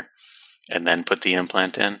bone there and then put the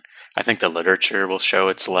implant in. I think the literature will show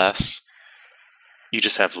it's less. You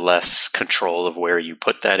just have less control of where you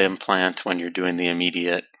put that implant when you're doing the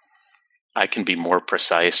immediate. I can be more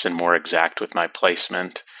precise and more exact with my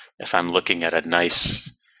placement if I'm looking at a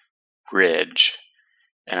nice ridge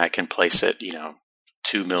and I can place it,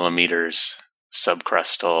 2 millimeters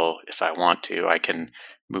subcrustal. If I want to, I can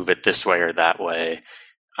move it this way or that way.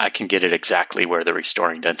 I can get it exactly where the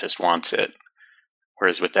restoring dentist wants it.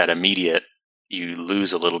 Whereas with that immediate, you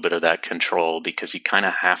lose a little bit of that control because you kind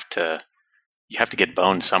of have to get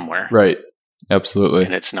bone somewhere. Right. Absolutely.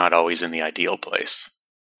 And it's not always in the ideal place.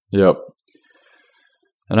 Yep.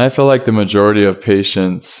 And I feel like the majority of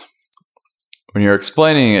patients, when you're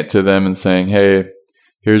explaining it to them and saying, hey,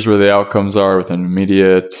 here's where the outcomes are with an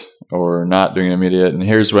immediate or not doing an immediate, and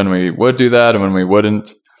here's when we would do that and when we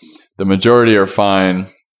wouldn't, the majority are fine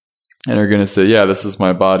and are going to say, yeah, this is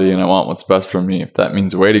my body and I want what's best for me. If that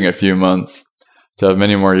means waiting a few months to have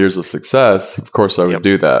many more years of success, of course I would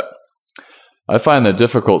do that. I find the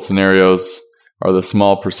difficult scenarios are the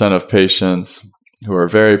small percent of patients who are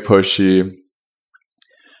very pushy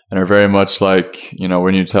and are very much like,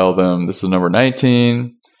 when you tell them this is number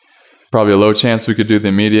 19, probably a low chance we could do the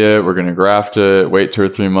immediate, we're going to graft it, wait 2 or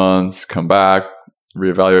 3 months, come back,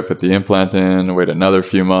 reevaluate, put the implant in, wait another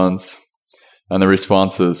few months. And the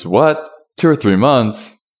response is, what? 2 or 3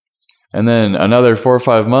 months? And then another 4 or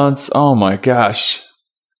 5 months? Oh my gosh.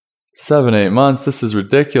 7, 8 months? This is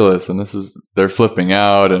ridiculous. And they're flipping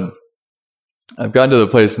out. And I've gotten to the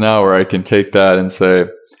place now where I can take that and say,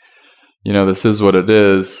 this is what it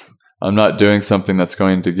is. I'm not doing something that's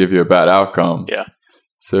going to give you a bad outcome. Yeah.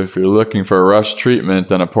 So if you're looking for a rush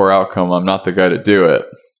treatment and a poor outcome, I'm not the guy to do it.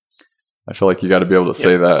 I feel like you got to be able to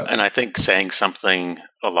say that. And I think saying something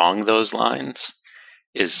along those lines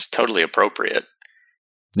is totally appropriate.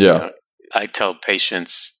 Yeah. I tell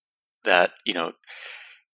patients that,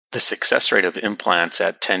 the success rate of implants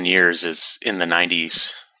at 10 years is in the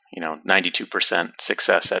 90s, 92%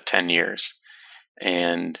 success at 10 years.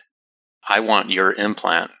 And I want your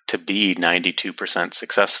implant to be 92%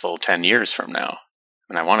 successful 10 years from now.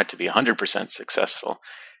 And I want it to be 100% successful.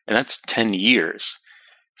 And that's 10 years.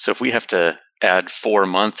 So if we have to add 4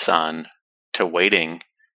 months on to waiting,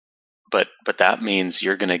 but that means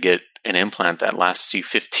you're going to get an implant that lasts you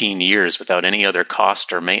 15 years without any other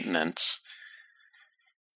cost or maintenance,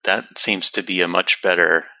 that seems to be a much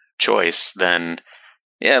better choice, then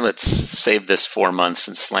yeah, let's save this 4 months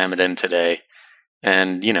and slam it in today.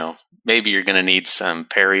 And, maybe you're going to need some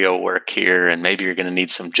perio work here, and maybe you're going to need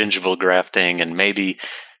some gingival grafting, and maybe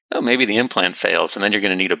the implant fails, and then you're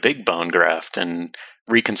going to need a big bone graft and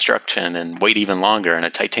reconstruction and wait even longer and a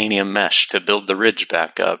titanium mesh to build the ridge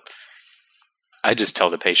back up. I just tell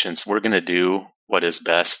the patients, we're going to do what is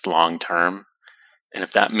best long term. And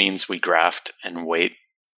if that means we graft and wait,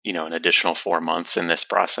 an additional 4 months in this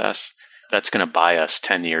process, that's going to buy us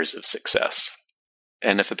 10 years of success.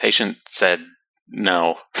 And if a patient said,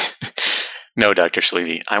 no, no, Dr.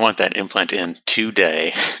 Schlieve, I want that implant in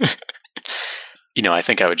today, I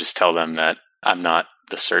think I would just tell them that I'm not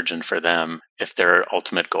the surgeon for them if their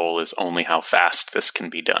ultimate goal is only how fast this can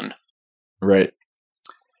be done. Right.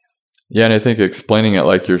 Yeah, and I think explaining it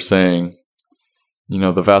like you're saying,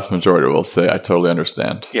 the vast majority will say, I totally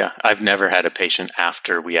understand. Yeah, I've never had a patient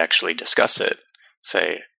after we actually discuss it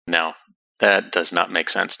say, no, that does not make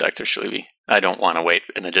sense, Dr. Schlieve. I don't want to wait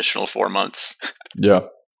an additional 4 months. Yeah.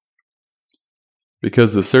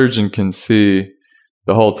 Because the surgeon can see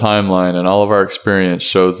the whole timeline, and all of our experience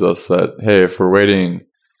shows us that, hey, if we're waiting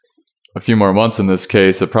a few more months in this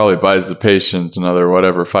case, it probably buys the patient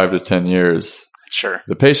another, 5 to 10 years. Sure.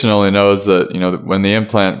 The patient only knows that, when the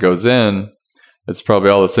implant goes in, it's probably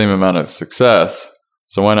all the same amount of success.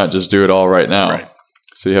 So why not just do it all right now? Right.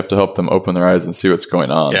 So you have to help them open their eyes and see what's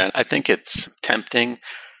going on. Yeah, I think it's tempting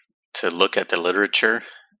to look at the literature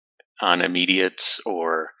on immediates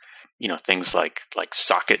or, things like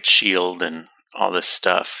socket shield and all this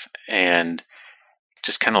stuff, and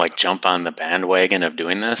just kind of jump on the bandwagon of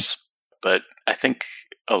doing this. But I think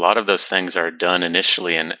a lot of those things are done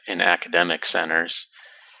initially in academic centers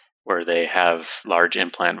where they have large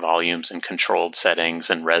implant volumes and controlled settings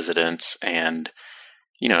and residents. And,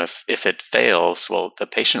 if it fails, well, the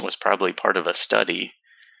patient was probably part of a study,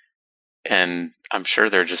 and I'm sure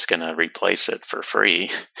they're just going to replace it for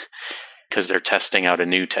free because they're testing out a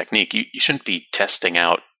new technique. You shouldn't be testing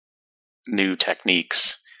out new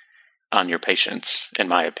techniques on your patients, in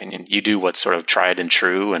my opinion. You do what's sort of tried and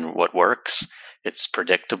true and what works. It's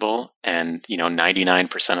predictable, and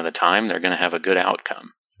 99% of the time they're going to have a good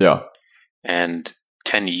outcome. Yeah. And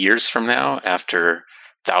 10 years from now, after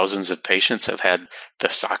thousands of patients have had the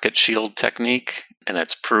socket shield technique and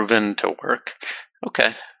it's proven to work,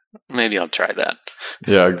 okay, maybe I'll try that.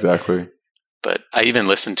 Yeah, exactly. But I even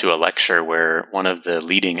listened to a lecture where one of the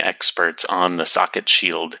leading experts on the socket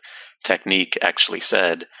shield technique actually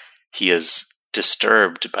said he is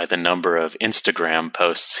disturbed by the number of Instagram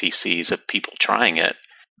posts he sees of people trying it,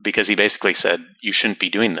 because he basically said, you shouldn't be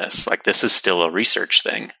doing this. This is still a research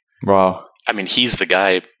thing. Wow. I mean, he's the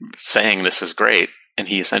guy saying this is great. And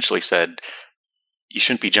he essentially said, you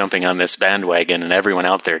shouldn't be jumping on this bandwagon and everyone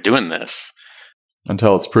out there doing this.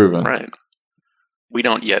 Until it's proven. Right. We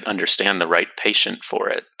don't yet understand the right patient for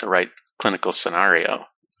it, the right clinical scenario.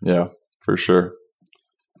 Yeah, for sure.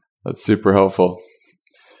 That's super helpful.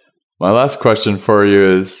 My last question for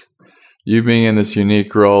you is, you being in this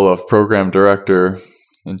unique role of program director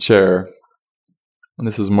and chair, and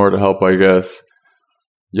this is more to help, I guess,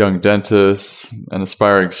 young dentists and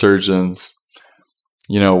aspiring surgeons,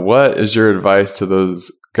 what is your advice to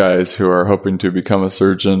those guys who are hoping to become a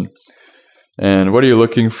surgeon? And what are you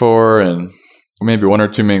looking for? And maybe one or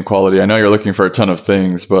two main quality. I know you're looking for a ton of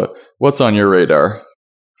things, but what's on your radar?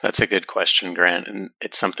 That's a good question, Grant. And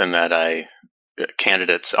it's something that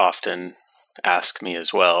candidates often ask me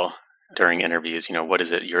as well during interviews. What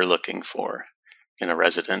is it you're looking for in a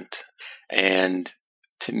resident? And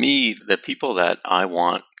to me, the people that I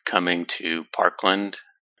want coming to Parkland,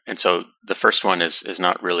 and so the first one is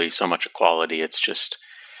not really so much a quality. It's just,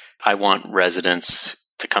 I want residents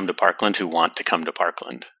to come to Parkland who want to come to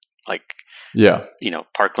Parkland.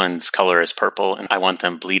 Parkland's color is purple, and I want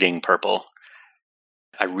them bleeding purple.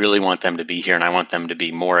 I really want them to be here, and I want them to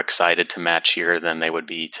be more excited to match here than they would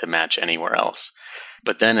be to match anywhere else.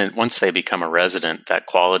 But then once they become a resident, that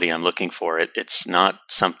quality I'm looking for, it's not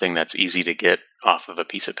something that's easy to get off of a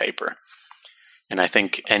piece of paper. And I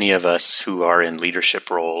think any of us who are in leadership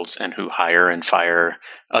roles and who hire and fire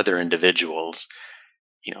other individuals,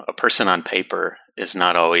 a person on paper is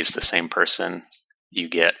not always the same person you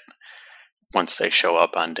get once they show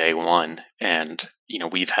up on day one. And,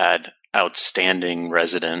 we've had outstanding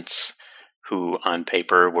residents who on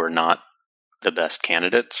paper were not the best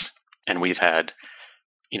candidates. And we've had,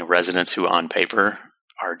 residents who on paper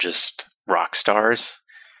are just rock stars,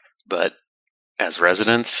 but as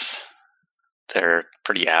residents, they're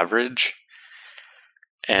pretty average.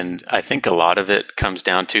 And I think a lot of it comes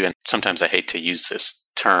down to, and sometimes I hate to use this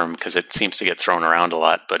term because it seems to get thrown around a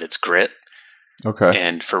lot, but it's grit. Okay.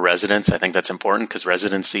 And for residents, I think that's important because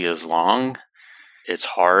residency is long. It's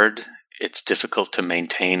hard. It's difficult to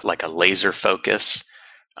maintain like a laser focus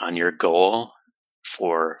on your goal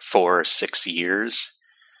for 4 or 6 years,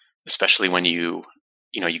 especially when you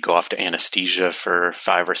go off to anesthesia for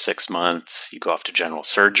 5 or 6 months, you go off to general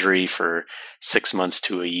surgery for 6 months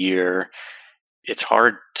to a year. It's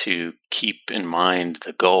hard to keep in mind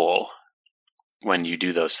the goal when you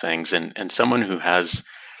do those things. And someone who has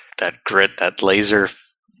that grit, that laser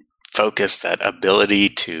focus, that ability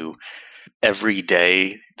to every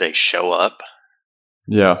day they show up.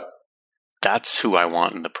 Yeah. That's who I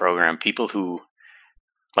want in the program. People who,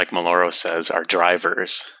 like Maloro says, are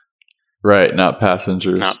drivers. Right, not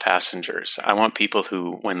passengers. Not passengers. I want people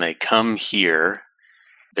who, when they come here,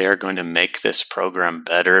 they're going to make this program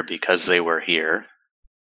better because they were here.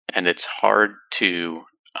 And it's hard to,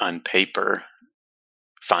 on paper,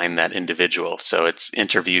 find that individual. So it's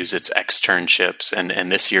interviews, it's externships,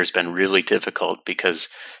 and this year's been really difficult because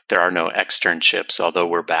there are no externships, although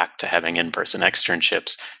we're back to having in-person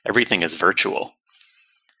externships. Everything is virtual.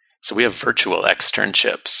 So we have virtual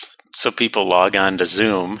externships. So people log on to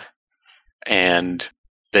Zoom and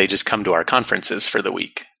they just come to our conferences for the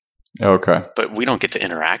week. Okay. But we don't get to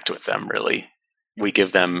interact with them really. We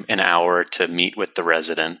give them an hour to meet with the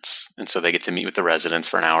residents. And so they get to meet with the residents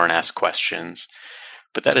for an hour and ask questions.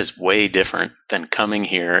 But that is way different than coming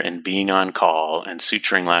here and being on call and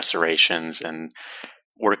suturing lacerations and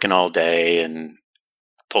working all day and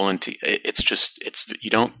pulling teeth. It's you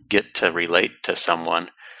don't get to relate to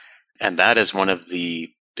someone. And that is one of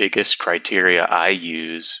the biggest criteria I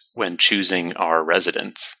use when choosing our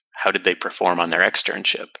residents. How did they perform on their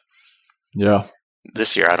externship? Yeah.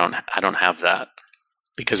 This year I don't have that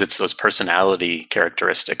because it's those personality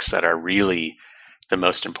characteristics that are really the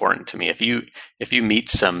most important to me. If you meet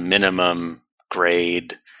some minimum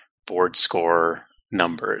grade board score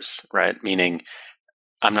numbers, right? Meaning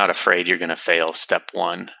I'm not afraid you're going to fail step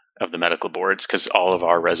 1 of the medical boards because all of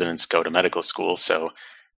our residents go to medical school. So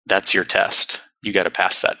that's your test. You got to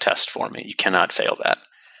pass that test for me. You cannot fail that.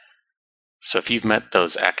 So if you've met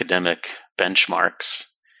those academic benchmarks,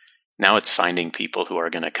 now it's finding people who are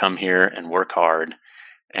going to come here and work hard.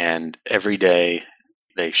 And every day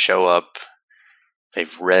they show up,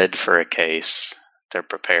 they've read for a case, they're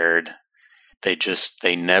prepared.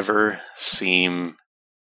 They never seem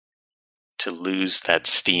to lose that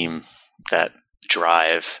steam, that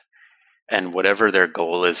drive. And whatever their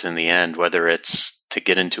goal is in the end, whether it's to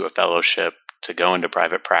get into a fellowship, to go into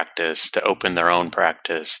private practice, to open their own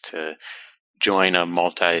practice, to join a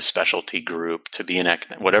multi-specialty group, to be an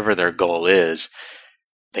academic, whatever their goal is,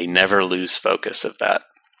 they never lose focus of that.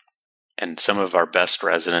 And some of our best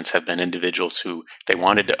residents have been individuals who they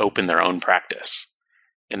wanted to open their own practice,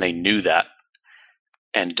 and they knew that.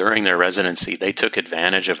 And during their residency, they took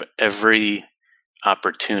advantage of every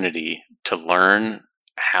opportunity to learn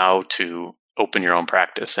how to open your own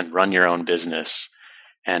practice and run your own business.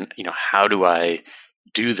 And, how do I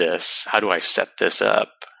do this? How do I set this up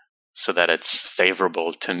so that it's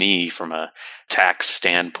favorable to me from a tax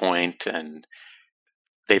standpoint? And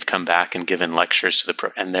they've come back and given lectures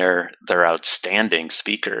to and they're outstanding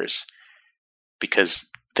speakers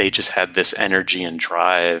because they just had this energy and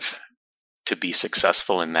drive to be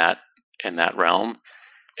successful in that realm.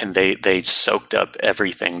 And they soaked up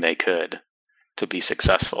everything they could to be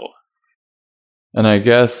successful. And I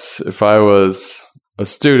guess if I was a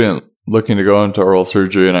student looking to go into oral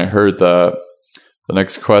surgery and I heard that, the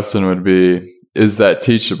next question would be, is that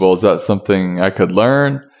teachable? Is that something I could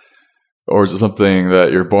learn? Or is it something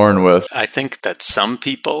that you're born with? I think that some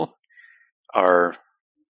people are,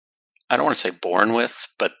 I don't want to say born with,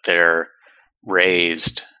 but they're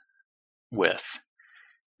raised with,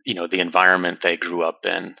 the environment they grew up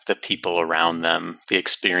in, the people around them, the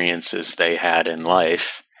experiences they had in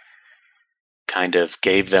life kind of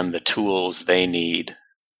gave them the tools they need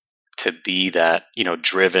to be that,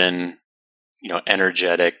 driven,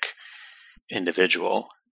 energetic individual.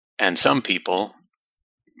 And some people,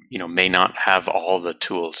 may not have all the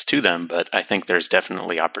tools to them, but I think there's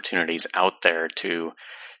definitely opportunities out there to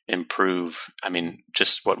improve. I mean,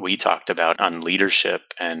 just what we talked about on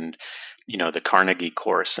leadership and, the Carnegie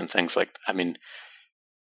course and things like,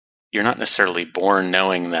 you're not necessarily born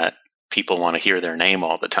knowing that people want to hear their name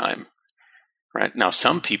all the time, right? Now,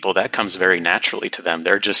 some people, that comes very naturally to them.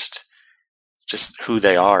 They're just who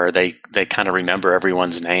they are. They kind of remember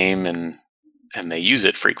everyone's name and they use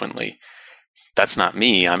it frequently. That's not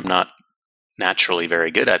me. I'm not naturally very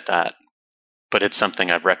good at that, but it's something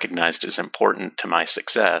I've recognized is important to my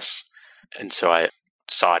success. And so I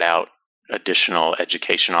sought out additional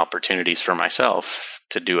education opportunities for myself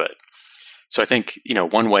to do it. So I think,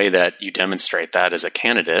 one way that you demonstrate that as a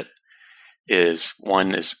candidate is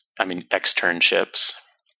externships,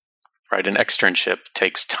 right? An externship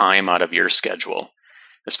takes time out of your schedule,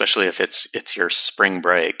 especially if it's your spring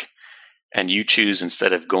break and you choose,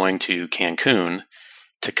 instead of going to Cancun,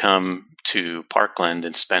 to come to Parkland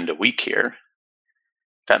and spend a week here.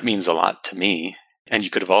 That means a lot to me. And you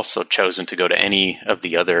could have also chosen to go to any of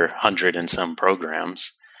the other 100 and some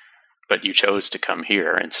programs, but you chose to come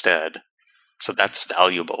here instead. So that's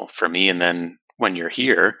valuable for me. And then when you're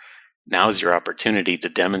here, now's your opportunity to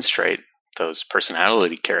demonstrate those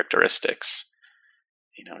personality characteristics.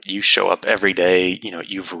 You show up every day,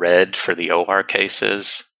 you've read for the OR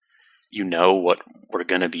cases, you know what we're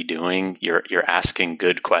going to be doing. You're asking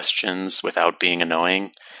good questions without being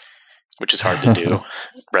annoying, which is hard to do.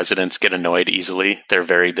 Residents get annoyed easily. They're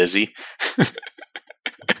very busy.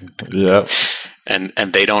 Yeah.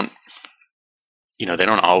 And they don't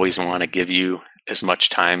always want to give you as much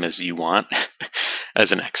time as you want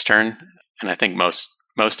as an extern. And I think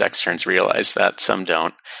most externs realize that, some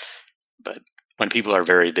don't. But when people are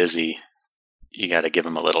very busy, you got to give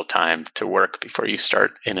them a little time to work before you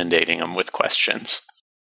start inundating them with questions.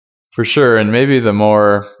 For sure. And maybe the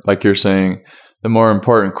more, like you're saying, the more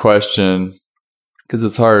important question, because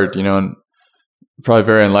it's hard, and probably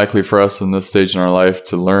very unlikely for us in this stage in our life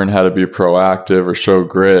to learn how to be proactive or show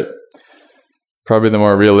grit. Probably the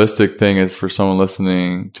more realistic thing is for someone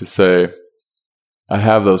listening to say, I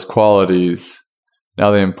have those qualities.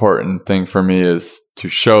 Now the important thing for me is to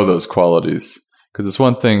show those qualities. Because it's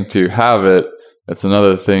one thing to have it, it's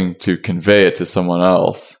another thing to convey it to someone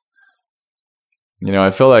else.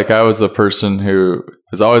 I feel like I was a person who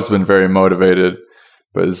has always been very motivated,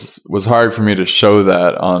 but it was hard for me to show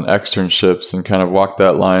that on externships and kind of walk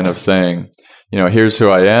that line of saying, here's who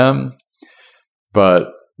I am,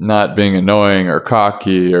 but not being annoying or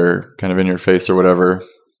cocky or kind of in your face or whatever.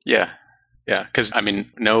 Yeah. Yeah. Because,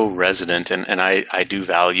 no resident, and I do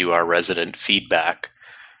value our resident feedback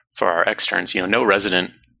for our externs. No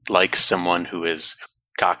resident likes someone who is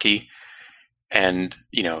cocky and,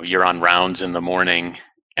 you're on rounds in the morning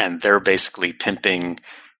and they're basically pimping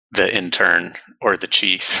the intern or the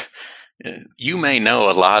chief. You may know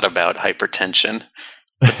a lot about hypertension,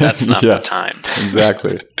 but that's not Yeah, the time.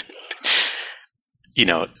 Exactly.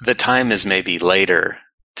 The time is maybe later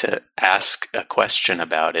to ask a question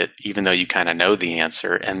about it, even though you kind of know the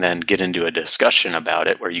answer, and then get into a discussion about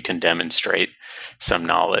it where you can demonstrate some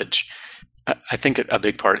knowledge. I think a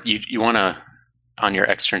big part, you want to, on your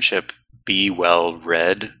externship, be well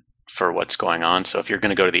read for what's going on. So if you're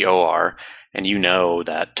going to go to the OR and you know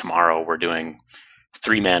that tomorrow we're doing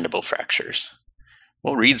 3 mandible fractures,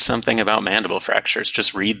 well, read something about mandible fractures.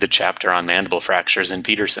 Just read the chapter on mandible fractures in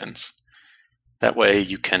Peterson's. That way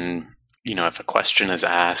you can, if a question is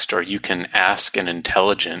asked, or you can ask an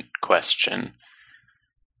intelligent question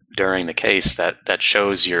during the case that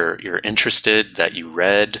shows you're interested, that you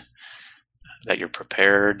read, that you're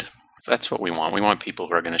prepared. That's what we want. We want people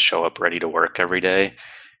who are going to show up ready to work every day.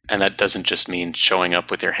 And that doesn't just mean showing up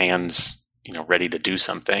with your hands, ready to do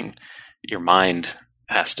something. Your mind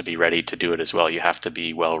has to be ready to do it as well. You have to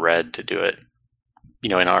be well read to do it.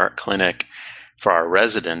 In our clinic, for our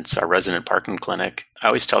residents, our resident parking clinic, I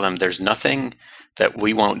always tell them there's nothing that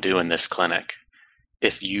we won't do in this clinic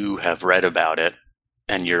if you have read about it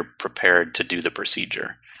and you're prepared to do the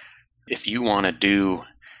procedure. If you want to do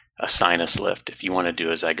a sinus lift, if you want to do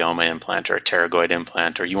a zygoma implant or a pterygoid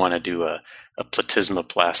implant, or you want to do a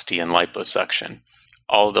platysmoplasty and liposuction,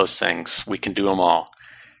 all of those things, we can do them all.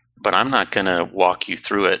 But I'm not going to walk you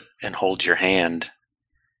through it and hold your hand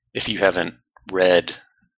if you haven't read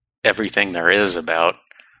everything there is about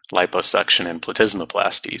liposuction and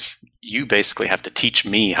platysmoplasties. You basically have to teach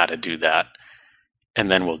me how to do that,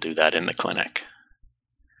 and then we'll do that in the clinic.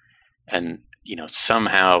 And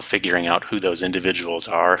somehow figuring out who those individuals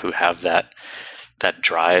are who have that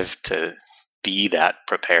drive to be that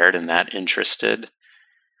prepared and that interested.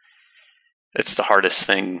 It's the hardest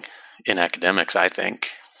thing in academics, I think,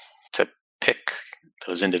 to pick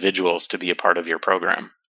those individuals to be a part of your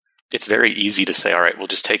program. It's very easy to say, all right, we'll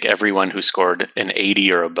just take everyone who scored an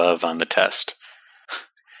 80 or above on the test.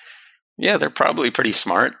 Yeah, they're probably pretty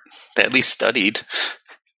smart. They at least studied.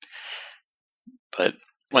 But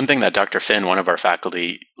one thing that Dr. Finn, one of our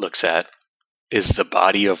faculty, looks at is the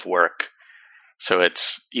body of work. So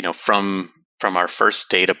it's, from our first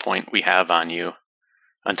data point we have on you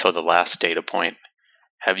until the last data point,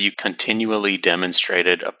 have you continually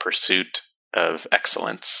demonstrated a pursuit of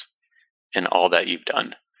excellence in all that you've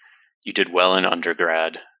done? You did well in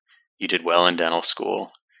undergrad. You did well in dental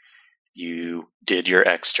school. You did your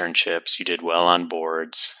externships. You did well on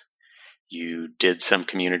boards. you did some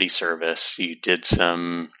community service, you did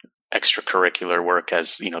some extracurricular work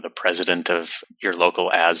as, the president of your local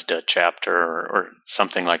ASDA chapter or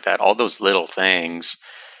something like that. All those little things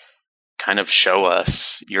kind of show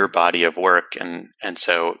us your body of work. And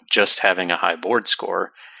so just having a high board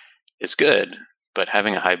score is good, but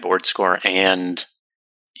having a high board score and,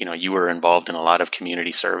 you were involved in a lot of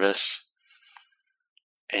community service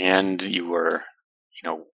and you were,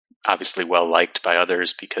 obviously well liked by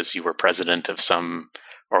others because you were president of some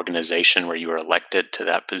organization where you were elected to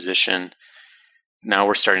that position. Now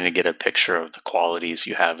we're starting to get a picture of the qualities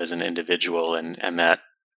you have as an individual and that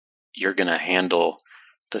you're going to handle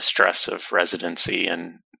the stress of residency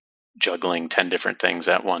and juggling 10 different things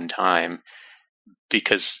at one time,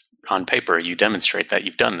 because on paper you demonstrate that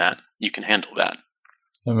you've done that. You can handle that.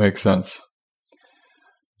 That makes sense.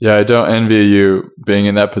 Yeah, I don't envy you being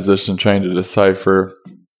in that position trying to decipher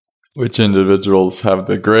which individuals have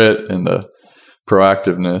the grit and the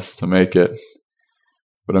proactiveness to make it.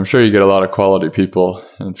 But I'm sure you get a lot of quality people,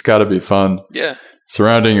 and it's got to be fun. Yeah.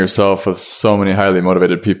 Surrounding yourself with so many highly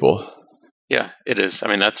motivated people. Yeah, it is. I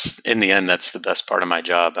mean, in the end, that's the best part of my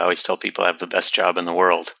job. I always tell people I have the best job in the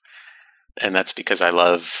world. And that's because I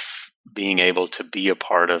love being able to be a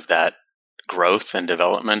part of that growth and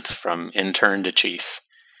development from intern to chief.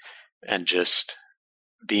 And just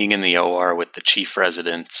being in the OR with the chief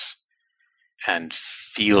residents and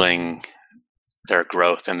feeling their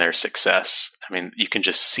growth and their success. I mean, you can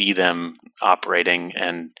just see them operating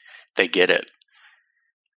and they get it.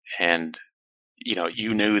 And,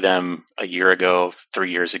 you knew them a year ago,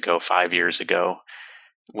 3 years ago, 5 years ago,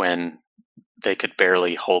 when they could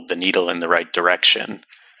barely hold the needle in the right direction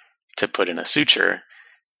to put in a suture.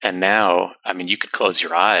 And now, I mean, you could close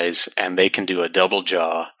your eyes and they can do a double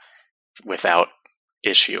jaw without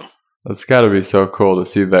issue. It's got to be so cool to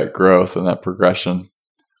see that growth and that progression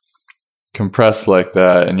compressed like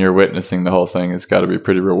that, and you're witnessing the whole thing. It's got to be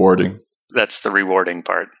pretty rewarding. That's the rewarding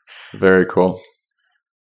part. Very cool.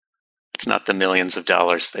 It's not the millions of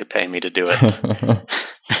dollars they pay me to do it.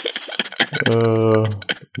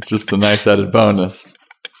 It's just a nice added bonus.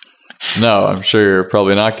 No, I'm sure you're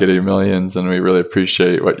probably not getting millions, and we really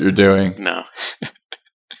appreciate what you're doing. No.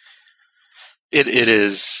 It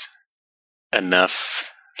is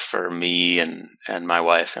enough for me and my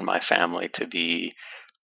wife and my family to be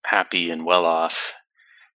happy and well off.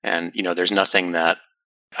 And, there's nothing that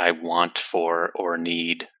I want for or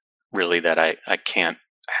need really that I can't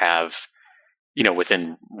have,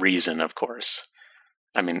 within reason, of course.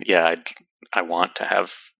 I mean, yeah, I want to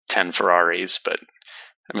have 10 Ferraris, but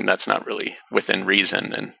I mean, that's not really within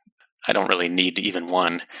reason. And I don't really need even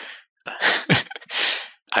one.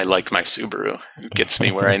 I like my Subaru. It gets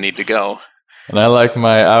me where I need to go. And I like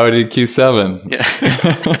my Audi Q7.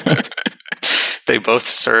 Yeah. They both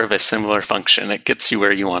serve a similar function. It gets you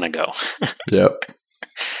where you want to go. Yep.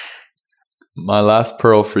 My last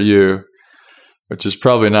pearl for you, which is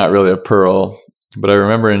probably not really a pearl, but I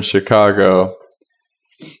remember in Chicago,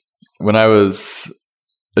 when I was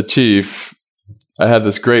a chief, I had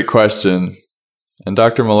this great question, and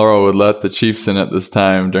Dr. Maloro would let the chiefs in at this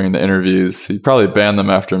time during the interviews. He probably banned them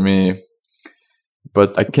after me.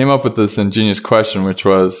 But I came up with this ingenious question, which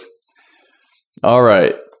was, all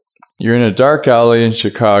right, you're in a dark alley in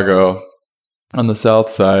Chicago on the south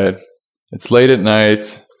side. It's late at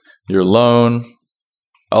night. You're alone.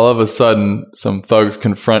 All of a sudden, some thugs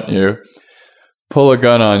confront you, pull a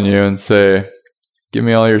gun on you and say, give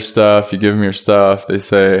me all your stuff. You give them your stuff. They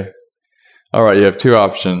say, all right, you have two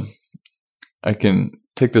options. I can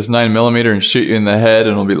take this 9mm and shoot you in the head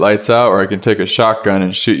and it'll be lights out, or I can take a shotgun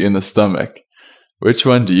and shoot you in the stomach. Which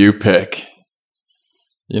one do you pick?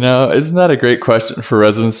 Isn't that a great question for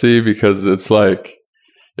residency? Because it's like,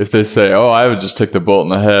 if they say, oh, I would just take the bolt in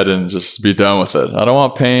the head and just be done with it. I don't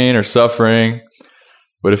want pain or suffering.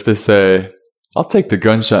 But if they say, I'll take the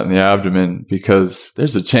gunshot in the abdomen because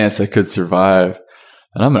there's a chance I could survive,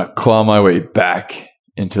 and I'm going to claw my way back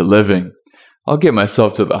into living. I'll get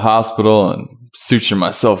myself to the hospital and suture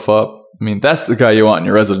myself up. I mean, that's the guy you want in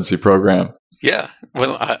your residency program. Yeah,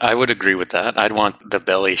 well, I would agree with that. I'd want the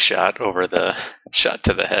belly shot over the shot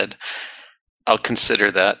to the head. I'll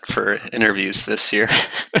consider that for interviews this year.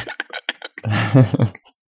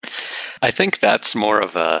 I think that's more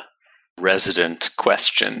of a resident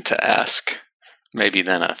question to ask, maybe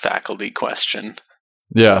than a faculty question.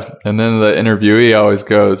 Yeah, and then the interviewee always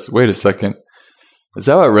goes, wait a second, is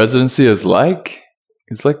that what residency is like?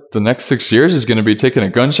 It's like the next 6 years is going to be taking a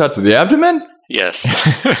gunshot to the abdomen? Yes.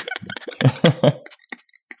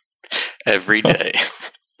 Every day.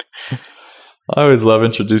 I always love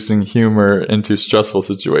introducing humor into stressful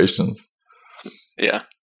situations. Yeah.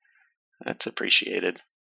 That's appreciated.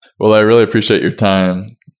 Well, I really appreciate your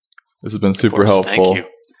time. This has been super helpful. Thank you.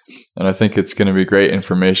 And I think it's going to be great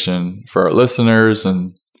information for our listeners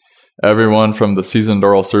and everyone from the seasoned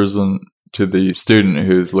oral surgeon to the student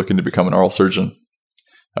who's looking to become an oral surgeon.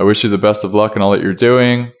 I wish you the best of luck in all that you're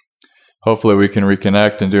doing. Hopefully we can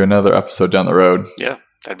reconnect and do another episode down the road. Yeah,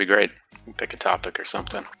 that'd be great. Pick a topic or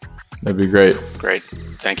something. That'd be great. Great.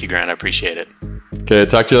 Thank you, Grant. I appreciate it. Okay,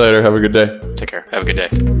 talk to you later. Have a good day. Take care. Have a good day.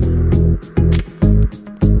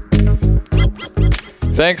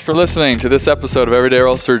 Thanks for listening to this episode of Everyday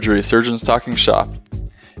Oral Surgery, Surgeons Talking Shop.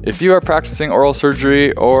 If you are practicing oral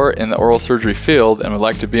surgery or in the oral surgery field and would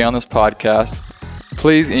like to be on this podcast,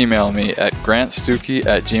 please email me at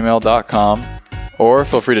grantstuckey@gmail.com or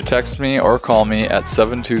feel free to text me or call me at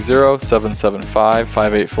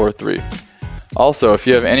 720-775-5843. Also, if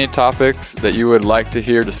you have any topics that you would like to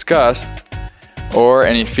hear discussed or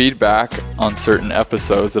any feedback on certain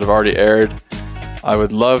episodes that have already aired, I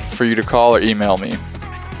would love for you to call or email me.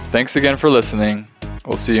 Thanks again for listening.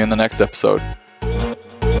 We'll see you in the next episode.